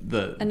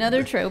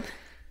another trope.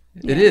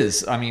 It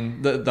is. I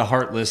mean, the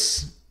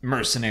heartless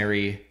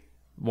mercenary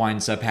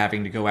winds up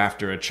having to go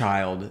after a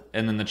child,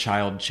 and then the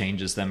child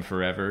changes them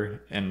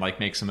forever and like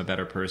makes them a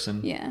better person.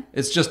 Yeah.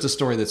 It's just a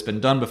story that's been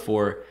done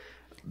before.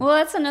 Well,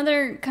 that's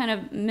another kind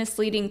of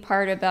misleading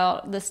part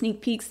about the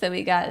sneak peeks that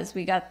we got, is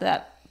we got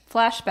that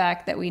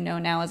flashback that we know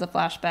now as a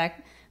flashback,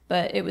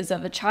 but it was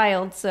of a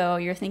child, so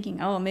you're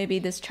thinking, oh, maybe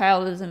this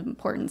child is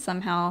important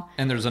somehow.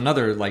 And there's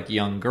another like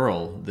young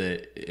girl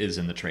that is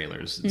in the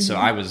trailers. Mm-hmm. So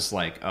I was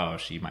like, oh,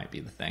 she might be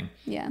the thing.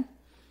 Yeah.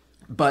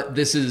 But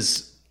this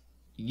is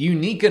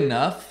unique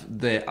enough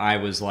that I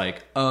was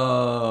like,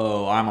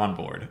 oh, I'm on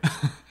board.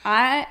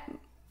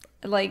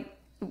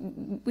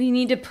 We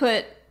need to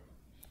put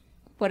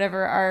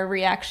whatever our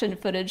reaction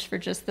footage for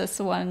just this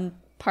one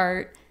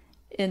part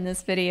in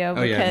this video.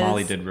 Oh yeah,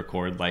 Molly did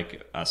record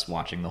like us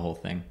watching the whole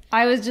thing.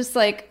 I was just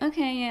like,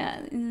 okay,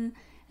 yeah. And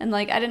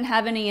like, I didn't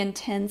have any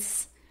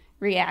intense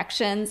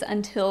reactions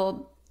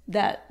until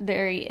that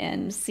very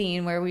end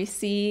scene where we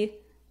see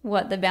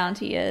what the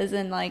bounty is,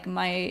 and like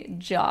my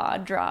jaw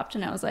dropped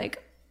and I was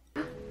like,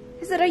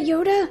 is it a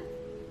Yoda?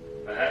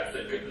 Perhaps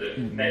it could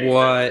live.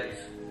 What?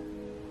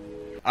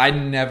 I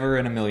never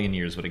in a million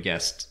years would have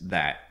guessed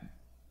that.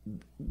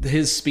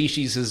 His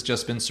species has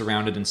just been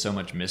surrounded in so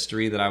much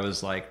mystery that I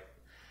was like,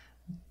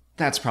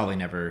 that's probably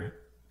never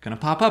gonna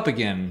pop up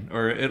again,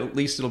 or at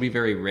least it'll be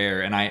very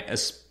rare. And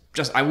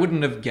I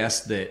wouldn't have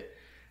guessed that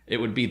it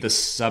would be the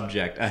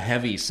subject, a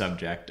heavy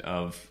subject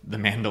of The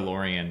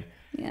Mandalorian.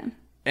 Yeah.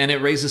 And it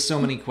raises so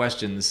many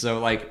questions. So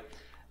like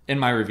in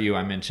my review,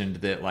 I mentioned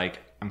that like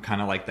I'm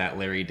kind of like that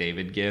Larry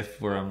David gif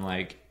where I'm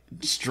like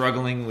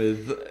struggling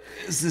with,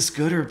 is this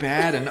good or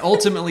bad? And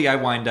ultimately I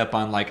wind up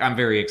on like, I'm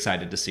very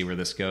excited to see where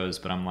this goes,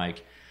 but I'm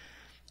like,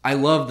 I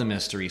love the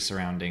mystery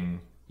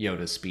surrounding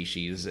Yoda's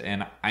species,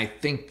 and I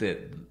think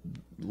that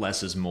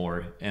less is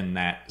more in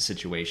that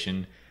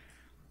situation.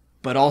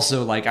 But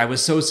also, like, I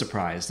was so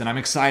surprised, and I'm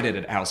excited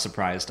at how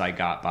surprised I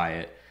got by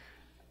it.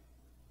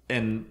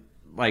 And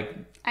like,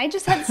 I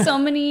just had so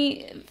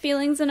many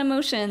feelings and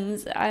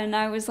emotions, and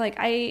I was like,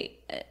 I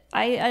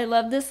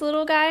love this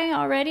little guy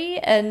already,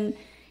 and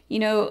you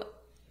know,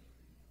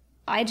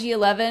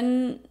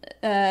 IG-11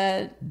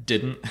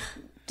 didn't.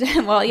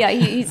 Well, yeah,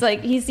 he's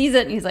like, he sees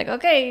it and he's like,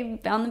 okay,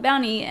 found the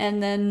bounty,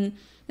 and then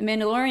the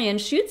Mandalorian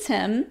shoots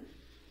him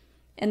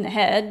in the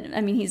head.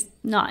 I mean, he's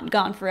not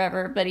gone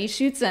forever, but he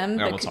shoots him.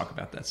 Yeah, we'll talk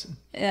about that soon.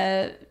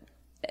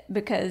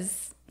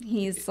 Because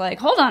he's like,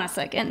 hold on a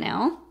second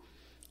now,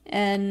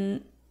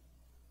 and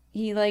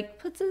he like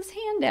puts his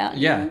hand out.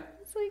 Yeah,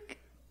 it's like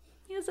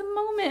he has a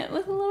moment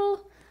with a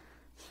little.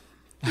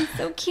 He's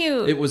so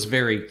cute. It was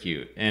very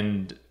cute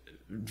and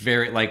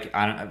very like,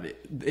 I don't know,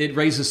 it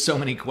raises so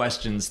many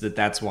questions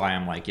that's why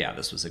I'm like, yeah,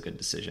 this was a good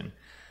decision.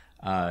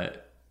 And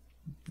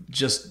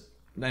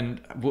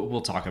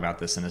we'll talk about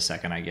this in a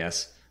second, I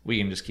guess. We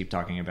can just keep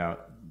talking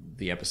about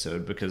the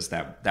episode because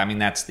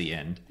that's the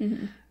end.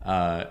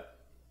 Mm-hmm.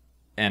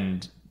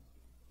 And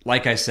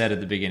like I said at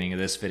the beginning of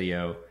this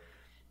video,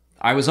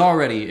 I was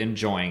already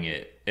enjoying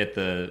it at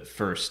the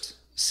first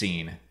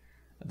scene,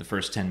 the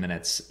first 10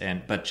 minutes,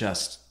 but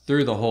just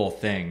through the whole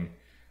thing,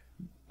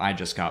 I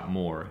just got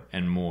more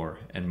and more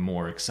and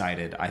more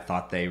excited. I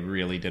thought they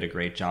really did a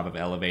great job of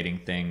elevating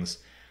things.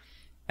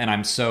 And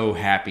I'm so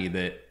happy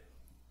that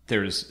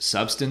there's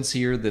substance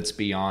here that's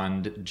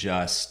beyond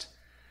just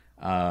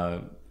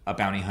a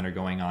bounty hunter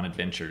going on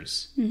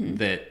adventures. Mm-hmm.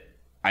 That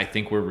I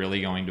think we're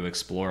really going to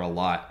explore a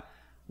lot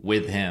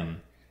with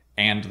him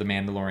and the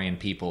Mandalorian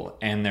people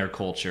and their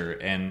culture.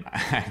 And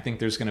I think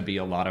there's going to be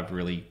a lot of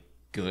really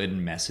good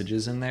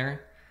messages in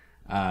there.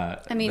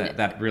 I mean,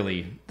 that's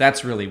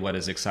really what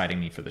is exciting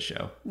me for the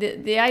show.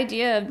 The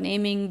idea of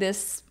naming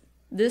this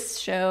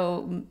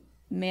show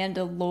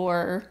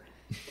Mandalore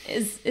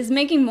is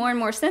making more and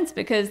more sense,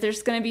 because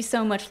there's going to be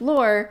so much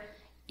lore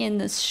in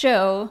this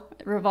show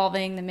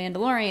revolving the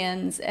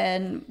Mandalorians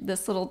and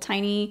this little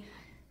tiny.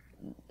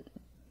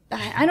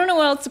 I don't know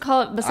what else to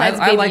call it besides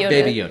Baby Yoda. I like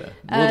Baby Yoda.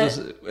 We'll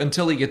just,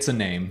 until he gets a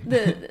name.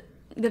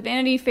 The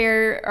Vanity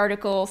Fair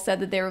article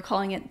said that they were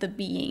calling it The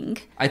Being.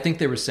 I think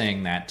they were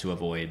saying that to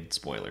avoid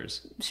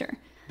spoilers. Sure.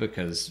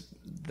 Because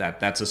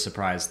that's a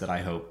surprise that I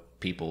hope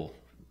people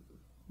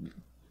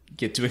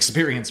get to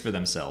experience for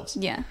themselves.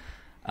 Yeah.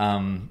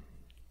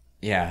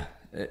 Yeah.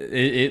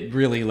 It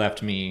really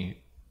left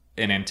me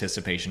in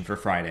anticipation for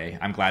Friday.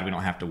 I'm glad we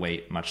don't have to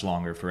wait much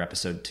longer for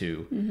episode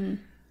 2. Mm-hmm.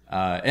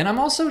 And I'm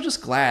also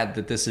just glad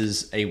that this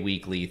is a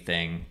weekly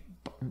thing,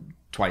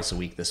 twice a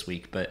week this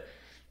week, but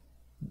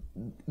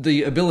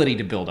the ability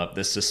to build up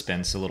this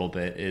suspense a little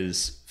bit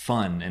is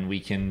fun, and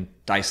we can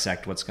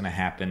dissect what's going to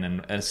happen.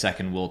 And in a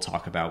second, we'll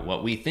talk about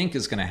what we think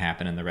is going to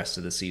happen in the rest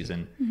of the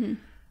season.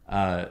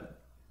 Mm-hmm.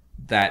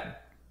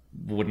 That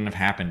wouldn't have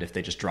happened if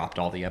they just dropped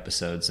all the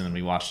episodes and then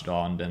we watched it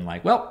all and been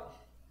like, well,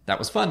 that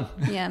was fun.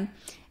 Yeah.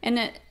 And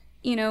it,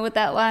 with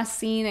that last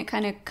scene, it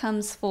kind of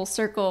comes full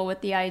circle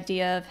with the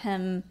idea of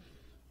him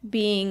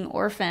being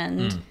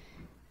orphaned.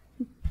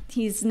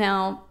 He's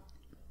now...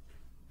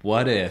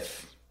 What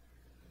if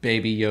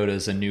Baby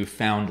Yoda's a new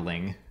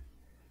foundling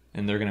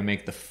and they're going to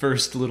make the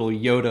first little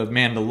Yoda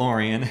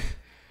Mandalorian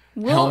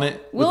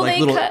helmet with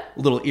like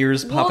little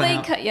ears popping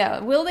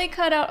out? Will they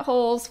cut out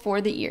holes for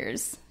the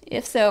ears?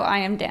 If so, I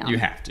am down. You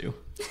have to.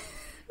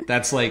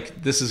 That's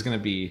like, this is going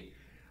to be,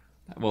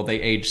 well,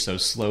 they age so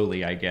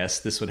slowly, I guess.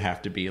 This would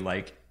have to be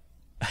like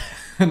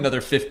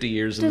another 50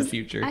 years in the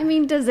future. I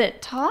mean, does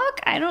it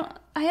talk? I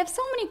have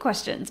so many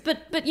questions.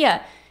 But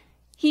yeah,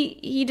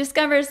 he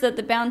discovers that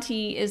the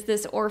bounty is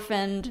this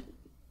orphaned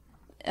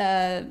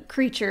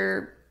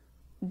creature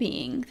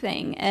being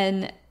thing.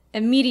 And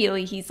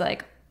immediately he's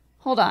like,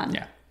 hold on.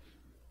 Yeah.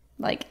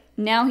 Like,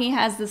 now he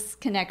has this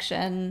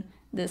connection,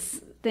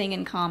 this thing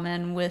in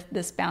common with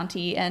this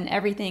bounty, and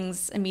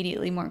everything's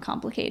immediately more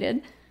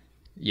complicated.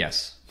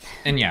 Yes.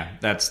 And yeah,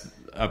 that's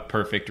a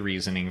perfect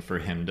reasoning for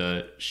him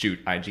to shoot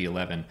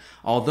IG-11.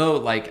 Although,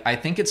 like, I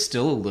think it's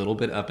still a little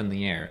bit up in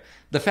the air.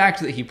 The fact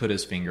that he put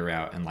his finger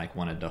out and, like,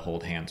 wanted to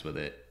hold hands with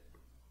it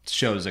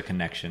shows a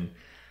connection.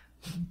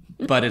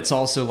 But it's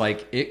also,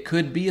 like, it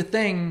could be a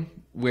thing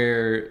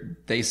where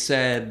they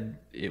said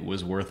it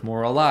was worth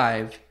more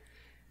alive.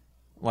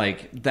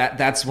 Like,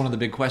 that's one of the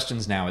big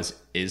questions now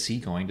is he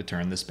going to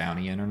turn this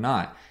bounty in or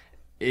not?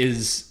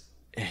 Is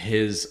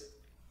his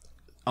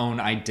own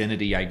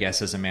identity, I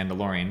guess, as a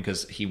Mandalorian,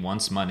 because he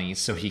wants money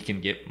so he can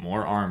get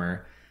more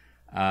armor,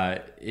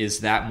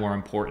 is that more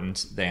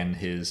important than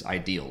his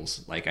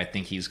ideals? Like, I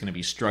think he's going to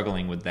be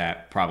struggling with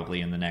that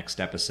probably in the next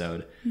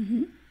episode.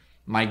 Mm-hmm.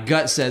 My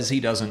gut says he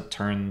doesn't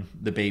turn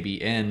the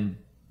baby in,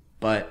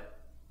 but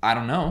I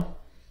don't know.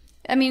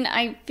 I mean,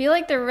 I feel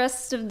like the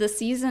rest of the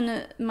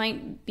season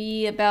might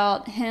be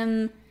about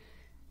him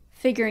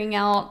figuring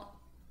out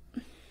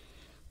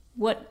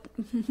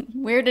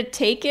where to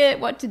take it,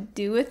 what to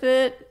do with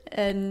it,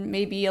 and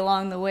maybe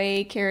along the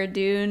way, Cara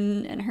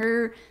Dune and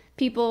her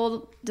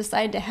people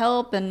decide to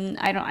help. And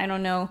I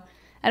don't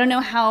know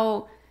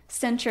how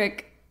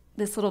centric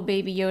this little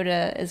Baby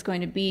Yoda is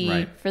going to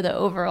be for the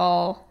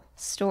overall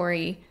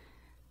story.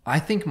 I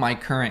think my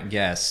current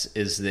guess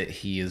is that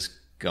he is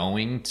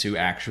going to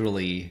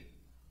actually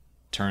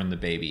turn the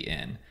baby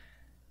in.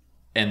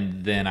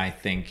 And then I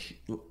think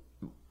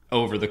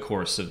over the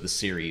course of the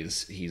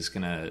series, he's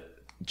going to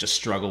just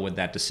struggle with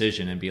that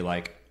decision and be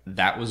like,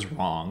 that was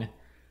wrong.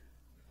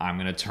 I'm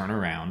going to turn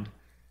around.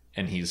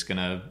 And he's going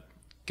to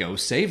go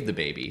save the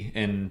baby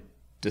and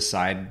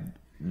decide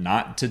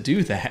not to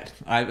do that.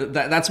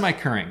 That's my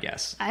current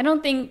guess. I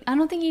don't think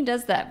he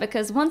does that,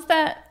 because once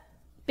that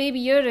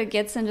Baby Yoda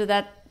gets into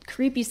that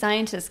creepy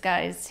scientist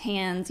guy's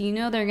hands,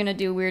 they're going to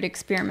do weird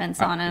experiments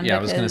on him. Yeah, I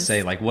was going to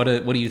say, like, what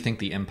do you think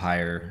the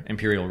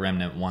Imperial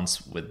Remnant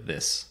wants with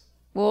this?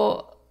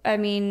 Well, I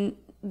mean,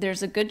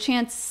 there's a good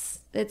chance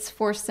it's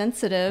Force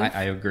sensitive.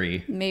 I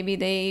agree. Maybe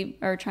they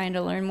are trying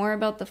to learn more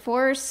about the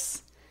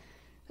Force,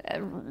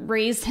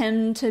 raise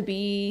him to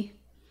be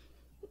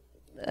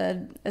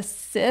a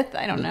Sith.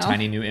 I don't know.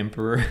 Tiny new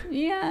Emperor.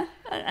 Yeah,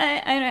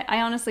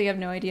 I honestly have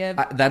no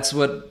idea. That's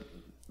what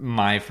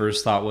my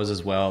first thought was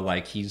as well.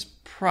 Like, he's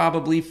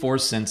probably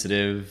Force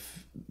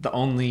sensitive. The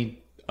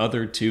only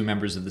other two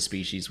members of the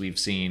species we've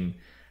seen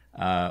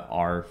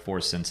are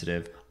Force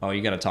sensitive. Oh,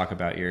 you got to talk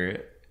about your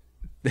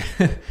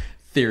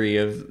theory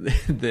of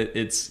that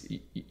it's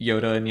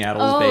Yoda and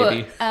Yaddle's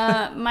baby.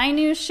 My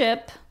new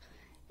ship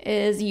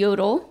is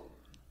Yodel.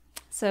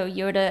 So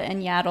Yoda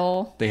and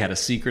Yaddle. They had a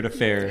secret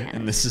affair,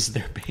 and this is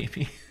their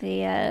baby.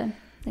 They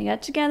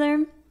got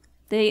together.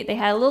 They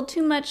had a little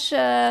too much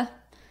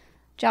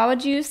Jawa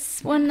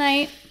juice one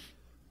night.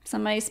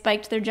 Somebody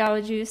spiked their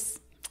Jawa juice,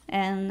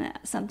 and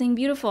something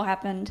beautiful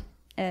happened,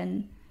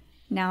 and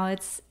now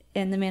it's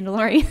in The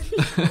Mandalorian.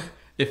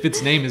 If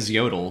its name is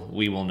Yodel,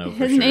 we will know for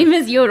sure. His name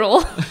is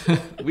Yodel.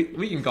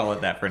 we can call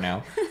it that for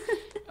now.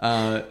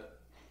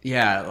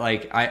 Yeah,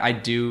 like, I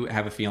do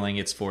have a feeling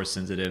it's Force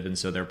sensitive, and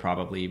so they're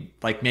probably,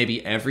 like,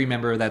 maybe every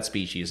member of that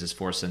species is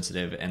Force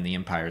sensitive, and the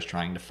Empire's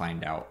trying to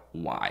find out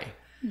why.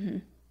 Mm-hmm.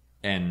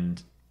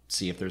 And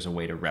see if there's a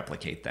way to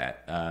replicate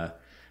that.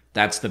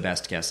 That's the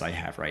best guess I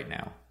have right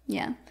now.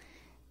 Yeah.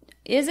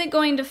 Is it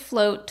going to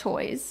float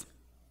toys?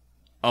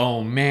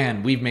 Oh,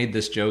 man. We've made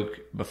this joke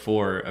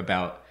before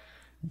about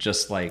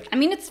just like... I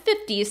mean, it's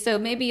 50, so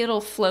maybe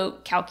it'll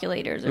float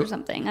calculators or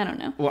something. I don't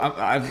know. Well,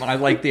 I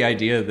like the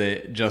idea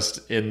that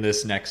just in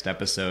this next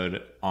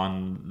episode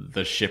on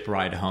the ship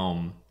ride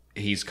home,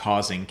 he's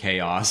causing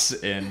chaos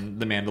in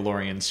the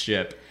Mandalorian's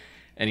ship.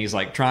 And he's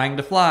like trying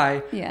to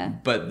fly. Yeah.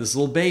 But this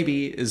little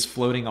baby is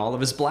floating all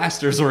of his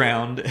blasters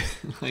around.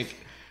 Like...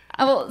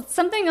 Well,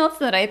 something else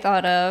that I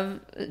thought of,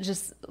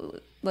 just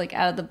like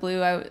out of the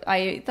blue,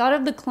 I thought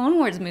of the Clone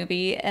Wars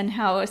movie and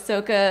how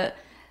Ahsoka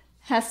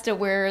has to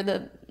wear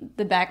the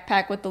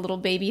backpack with the little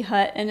baby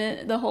hut in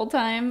it the whole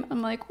time.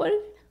 I'm like, what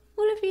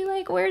if he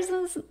like wears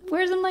him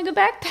like a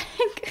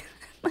backpack?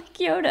 like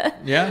Yoda.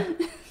 Yeah.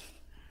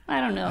 I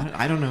don't know.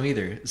 I don't know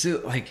either.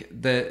 So, like,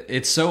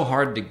 it's so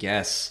hard to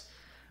guess.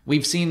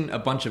 We've seen a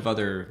bunch of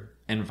other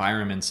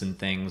environments and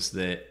things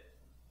that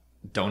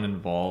don't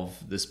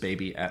involve this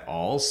baby at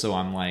all. So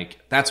I'm like,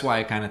 that's why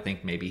I kind of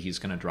think maybe he's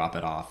going to drop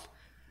it off,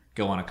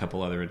 go on a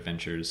couple other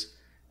adventures,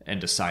 and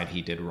decide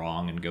he did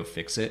wrong and go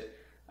fix it.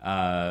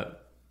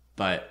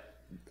 But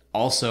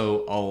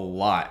also a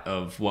lot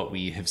of what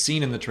we have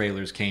seen in the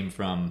trailers came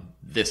from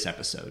this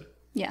episode.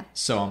 Yeah.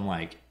 So I'm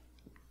like,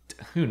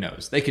 who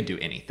knows? They could do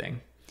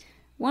anything.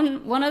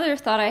 One other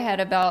thought I had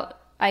about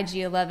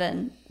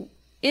IG-11,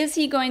 is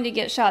he going to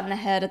get shot in the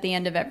head at the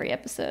end of every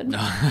episode?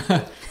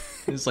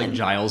 It's like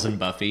Giles and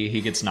Buffy.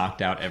 He gets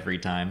knocked out every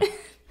time.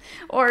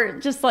 Or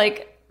just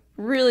like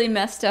really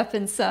messed up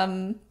in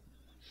some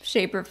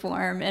shape or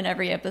form in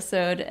every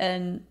episode.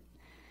 And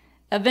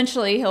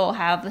eventually he'll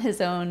have his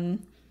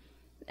own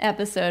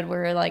episode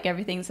where like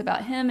everything's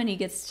about him and he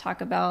gets to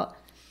talk about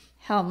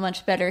how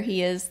much better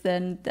he is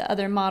than the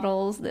other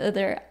models, the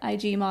other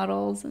IG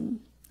models. And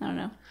I don't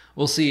know.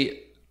 We'll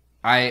see.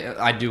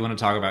 I do want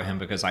to talk about him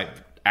because I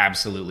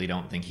absolutely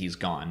don't think he's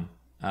gone.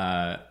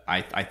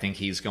 I think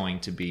he's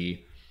going to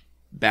be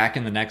back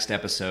in the next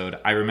episode.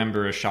 I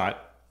remember a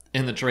shot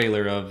in the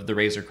trailer of the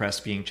Razor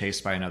Crest being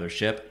chased by another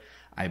ship.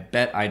 I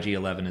bet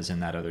IG-11 is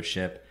in that other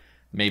ship.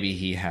 Maybe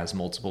he has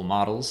multiple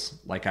models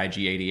like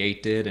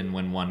IG-88 did, and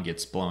when one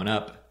gets blown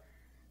up,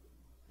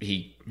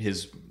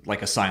 his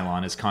like a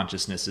Cylon, his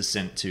consciousness is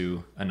sent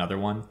to another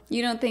one.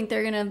 You don't think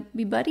they're going to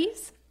be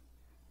buddies?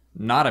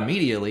 Not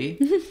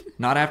immediately.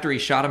 Not after he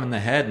shot him in the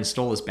head and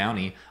stole his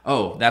bounty.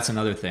 Oh, that's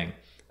another thing.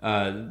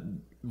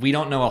 We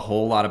don't know a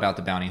whole lot about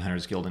the Bounty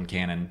Hunters Guild in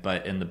canon,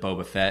 but in the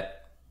Boba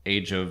Fett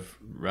Age of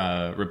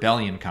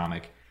Rebellion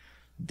comic,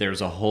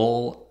 there's a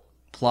whole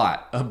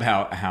plot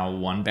about how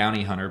one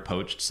bounty hunter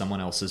poached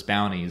someone else's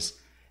bounties,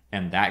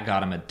 and that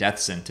got him a death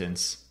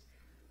sentence.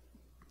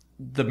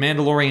 The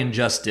Mandalorian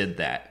just did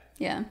that.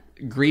 Yeah.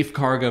 Greef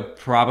Karga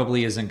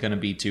probably isn't going to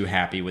be too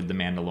happy with the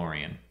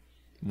Mandalorian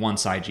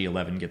once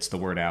IG-11 gets the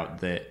word out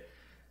that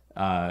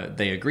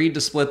they agreed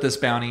to split this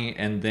bounty,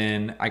 and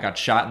then I got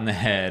shot in the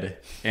head,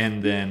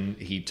 and then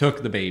he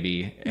took the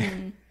baby.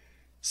 Mm-hmm.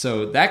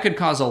 So that could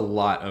cause a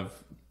lot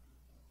of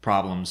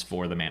problems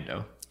for the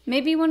Mando.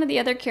 Maybe one of the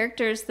other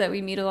characters that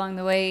we meet along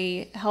the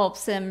way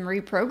helps him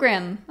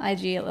reprogram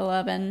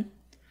IG-11.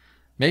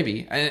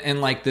 Maybe.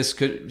 And like this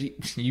could,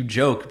 you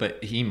joke,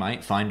 but he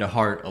might find a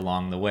heart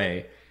along the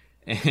way.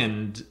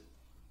 And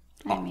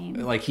I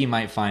mean, like he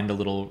might find a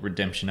little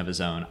redemption of his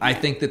own. Yeah. I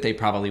think that they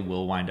probably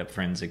will wind up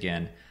friends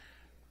again,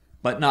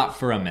 but not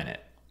for a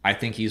minute. I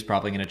think he's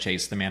probably going to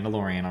chase the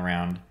Mandalorian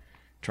around,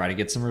 try to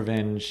get some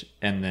revenge,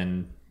 and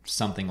then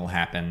something will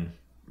happen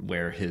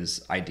where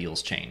his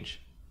ideals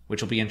change,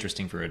 which will be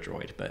interesting for a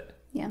droid, but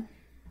yeah,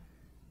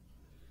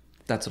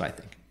 that's what I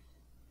think.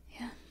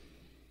 Yeah.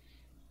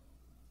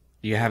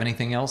 Do you have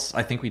anything else?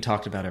 I think we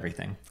talked about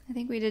everything. I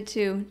think we did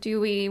too. Do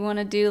we want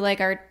to do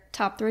like our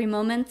top 3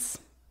 moments?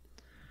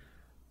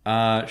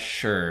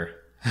 Sure.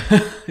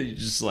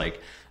 Just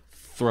like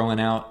throwing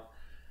out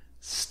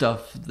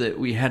stuff that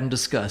we hadn't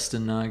discussed,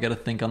 and I got to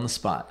think on the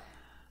spot.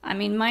 I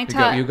mean,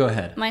 you go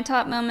ahead. My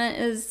top moment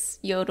is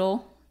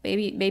Yodel,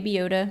 baby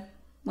Yoda,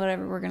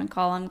 whatever we're gonna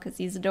call him, because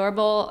he's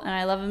adorable and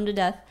I love him to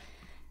death.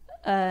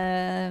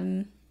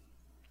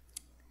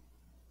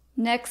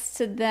 Next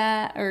to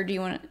that, or do you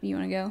want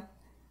to go?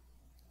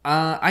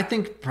 I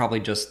think probably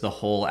just the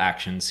whole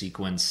action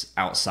sequence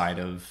outside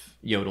of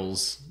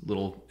Yodel's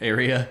little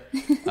area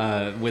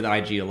with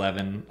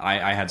IG-11.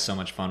 I had so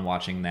much fun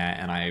watching that,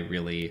 and I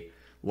really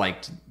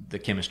liked the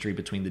chemistry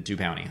between the two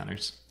bounty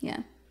hunters. Yeah.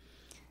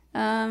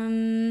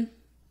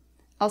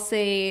 I'll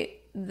say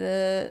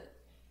the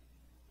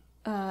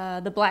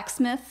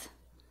blacksmith.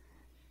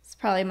 It's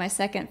probably my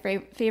second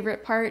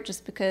favorite part,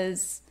 just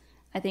because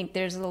I think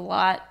there's a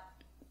lot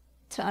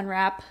to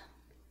unwrap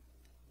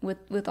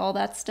with all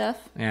that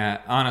stuff. Yeah,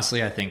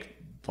 honestly, I think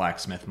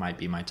blacksmith might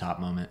be my top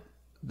moment.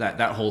 That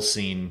whole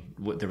scene,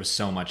 there was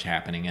so much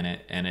happening in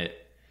it, and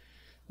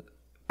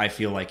I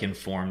feel like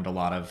informed a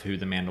lot of who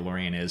the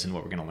Mandalorian is and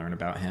what we're going to learn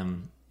about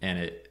him, and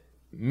it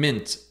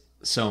meant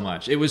so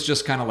much. It was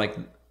just kind of like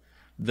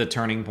the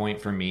turning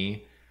point for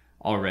me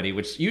already,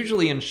 which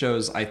usually in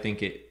shows I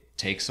think it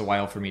takes a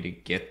while for me to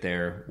get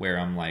there, where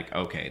I'm like,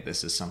 okay,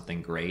 this is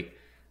something great.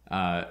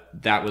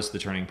 That was the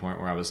turning point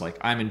where I was like,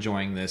 I'm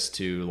enjoying this,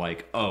 to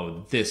like,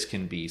 oh, this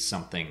can be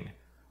something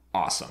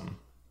awesome.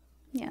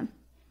 Yeah.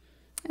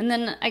 And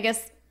then I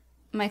guess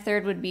my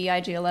third would be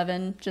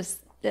IG-11, just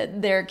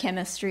their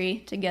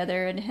chemistry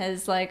together, and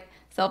his like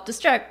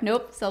self-destruct,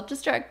 nope,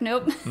 self-destruct,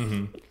 nope.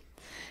 Mm-hmm.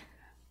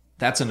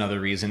 That's another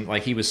reason.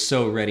 Like, he was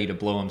so ready to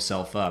blow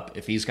himself up.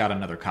 If he's got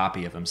another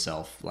copy of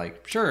himself,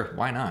 like, sure,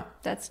 why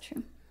not? That's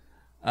true.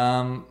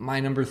 My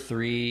number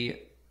 3,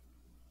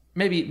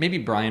 maybe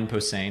Brian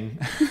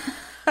Posehn.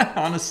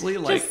 Honestly,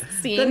 like,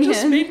 that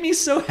just made me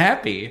so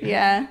happy.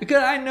 Yeah.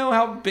 Because I know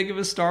how big of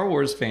a Star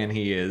Wars fan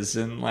he is,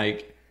 and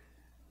like,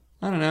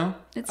 I don't know.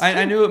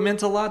 I knew it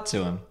meant a lot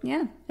to him.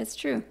 Yeah, it's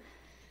true.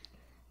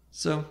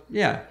 So,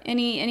 yeah.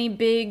 Any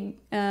big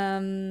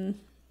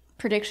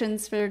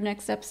predictions for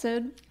next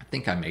episode? I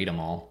think I made them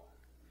all.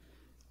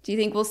 Do you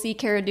think we'll see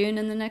Cara Dune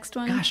in the next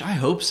one? Gosh, I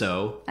hope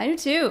so. I do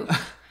too.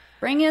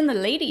 Bring in the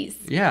ladies.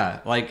 Yeah,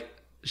 like,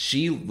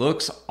 she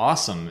looks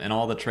awesome in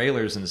all the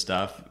trailers and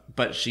stuff,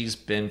 but she's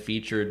been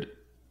featured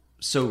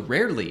so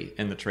rarely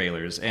in the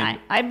trailers. And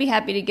I'd be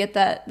happy to get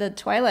the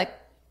Twilight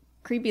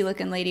creepy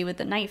looking lady with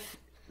the knife.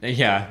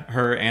 Yeah,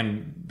 her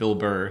and Bill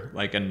Burr,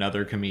 like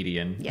another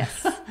comedian.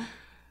 Yes.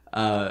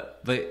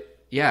 But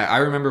yeah, I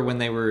remember when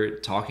they were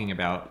talking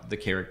about the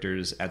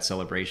characters at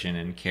Celebration,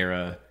 and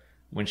Cara,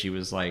 when she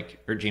was like,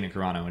 or Gina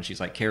Carano, when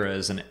she's like, Cara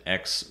is an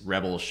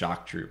ex-rebel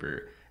shock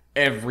trooper.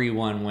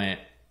 Everyone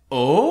went,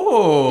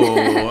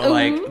 oh,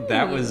 like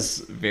that was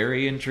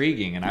very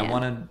intriguing, and I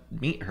want to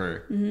meet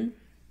her. Mm-hmm.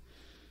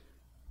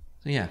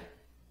 So yeah.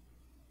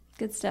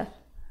 Good stuff.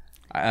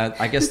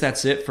 I guess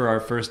that's it for our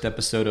first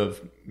episode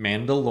of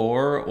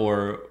Mandalore,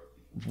 or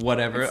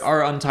whatever,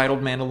 our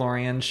Untitled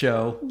Mandalorian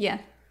show. Yeah.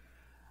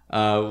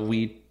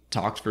 We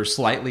talked for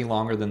slightly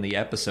longer than the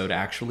episode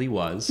actually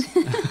was.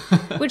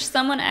 Which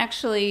someone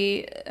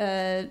actually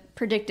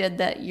predicted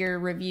that your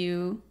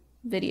review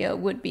video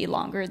would be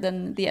longer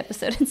than the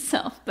episode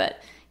itself,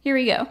 but here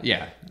we go.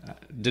 Yeah.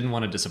 Didn't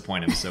want to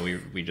disappoint him, so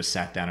we just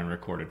sat down and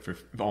recorded for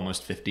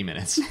almost 50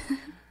 minutes.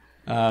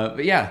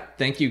 But yeah,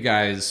 thank you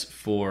guys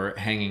for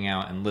hanging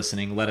out and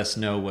listening. Let us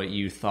know what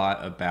you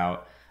thought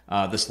about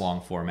this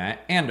long format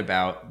and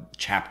about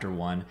Chapter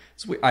 1.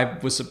 So I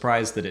was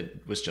surprised that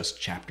it was just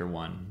Chapter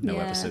 1, no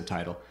episode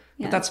title.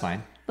 But that's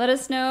fine. Let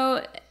us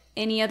know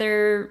any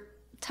other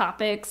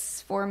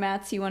topics,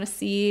 formats you want to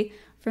see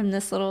from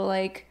this little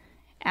like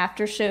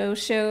after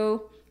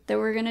show that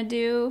we're going to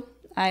do.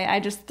 I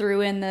just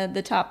threw in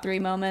the top 3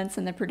 moments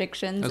and the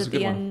predictions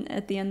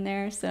at the end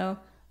there. So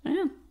I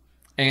don't know.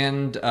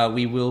 And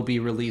we will be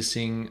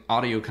releasing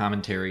audio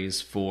commentaries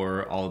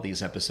for all of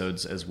these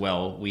episodes as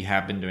well. We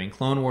have been doing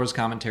Clone Wars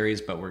commentaries,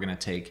 but we're going to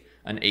take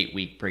an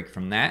 8-week break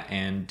from that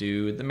and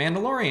do The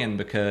Mandalorian,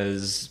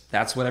 because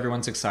that's what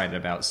everyone's excited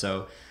about.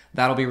 So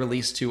that'll be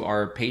released to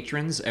our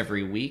patrons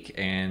every week.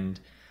 And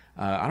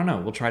I don't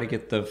know, we'll try to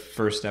get the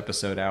first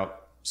episode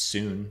out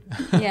soon.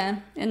 Yeah.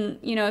 And,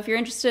 if you're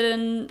interested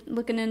in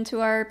looking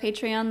into our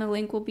Patreon, the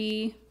link will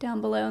be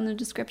down below in the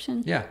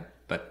description. Yeah.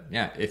 But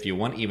yeah, if you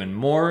want even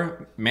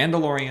more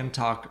Mandalorian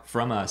talk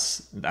from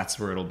us, that's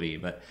where it'll be.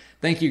 But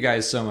thank you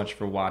guys so much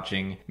for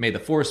watching. May the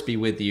Force be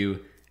with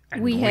you.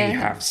 And we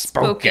have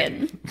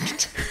spoken.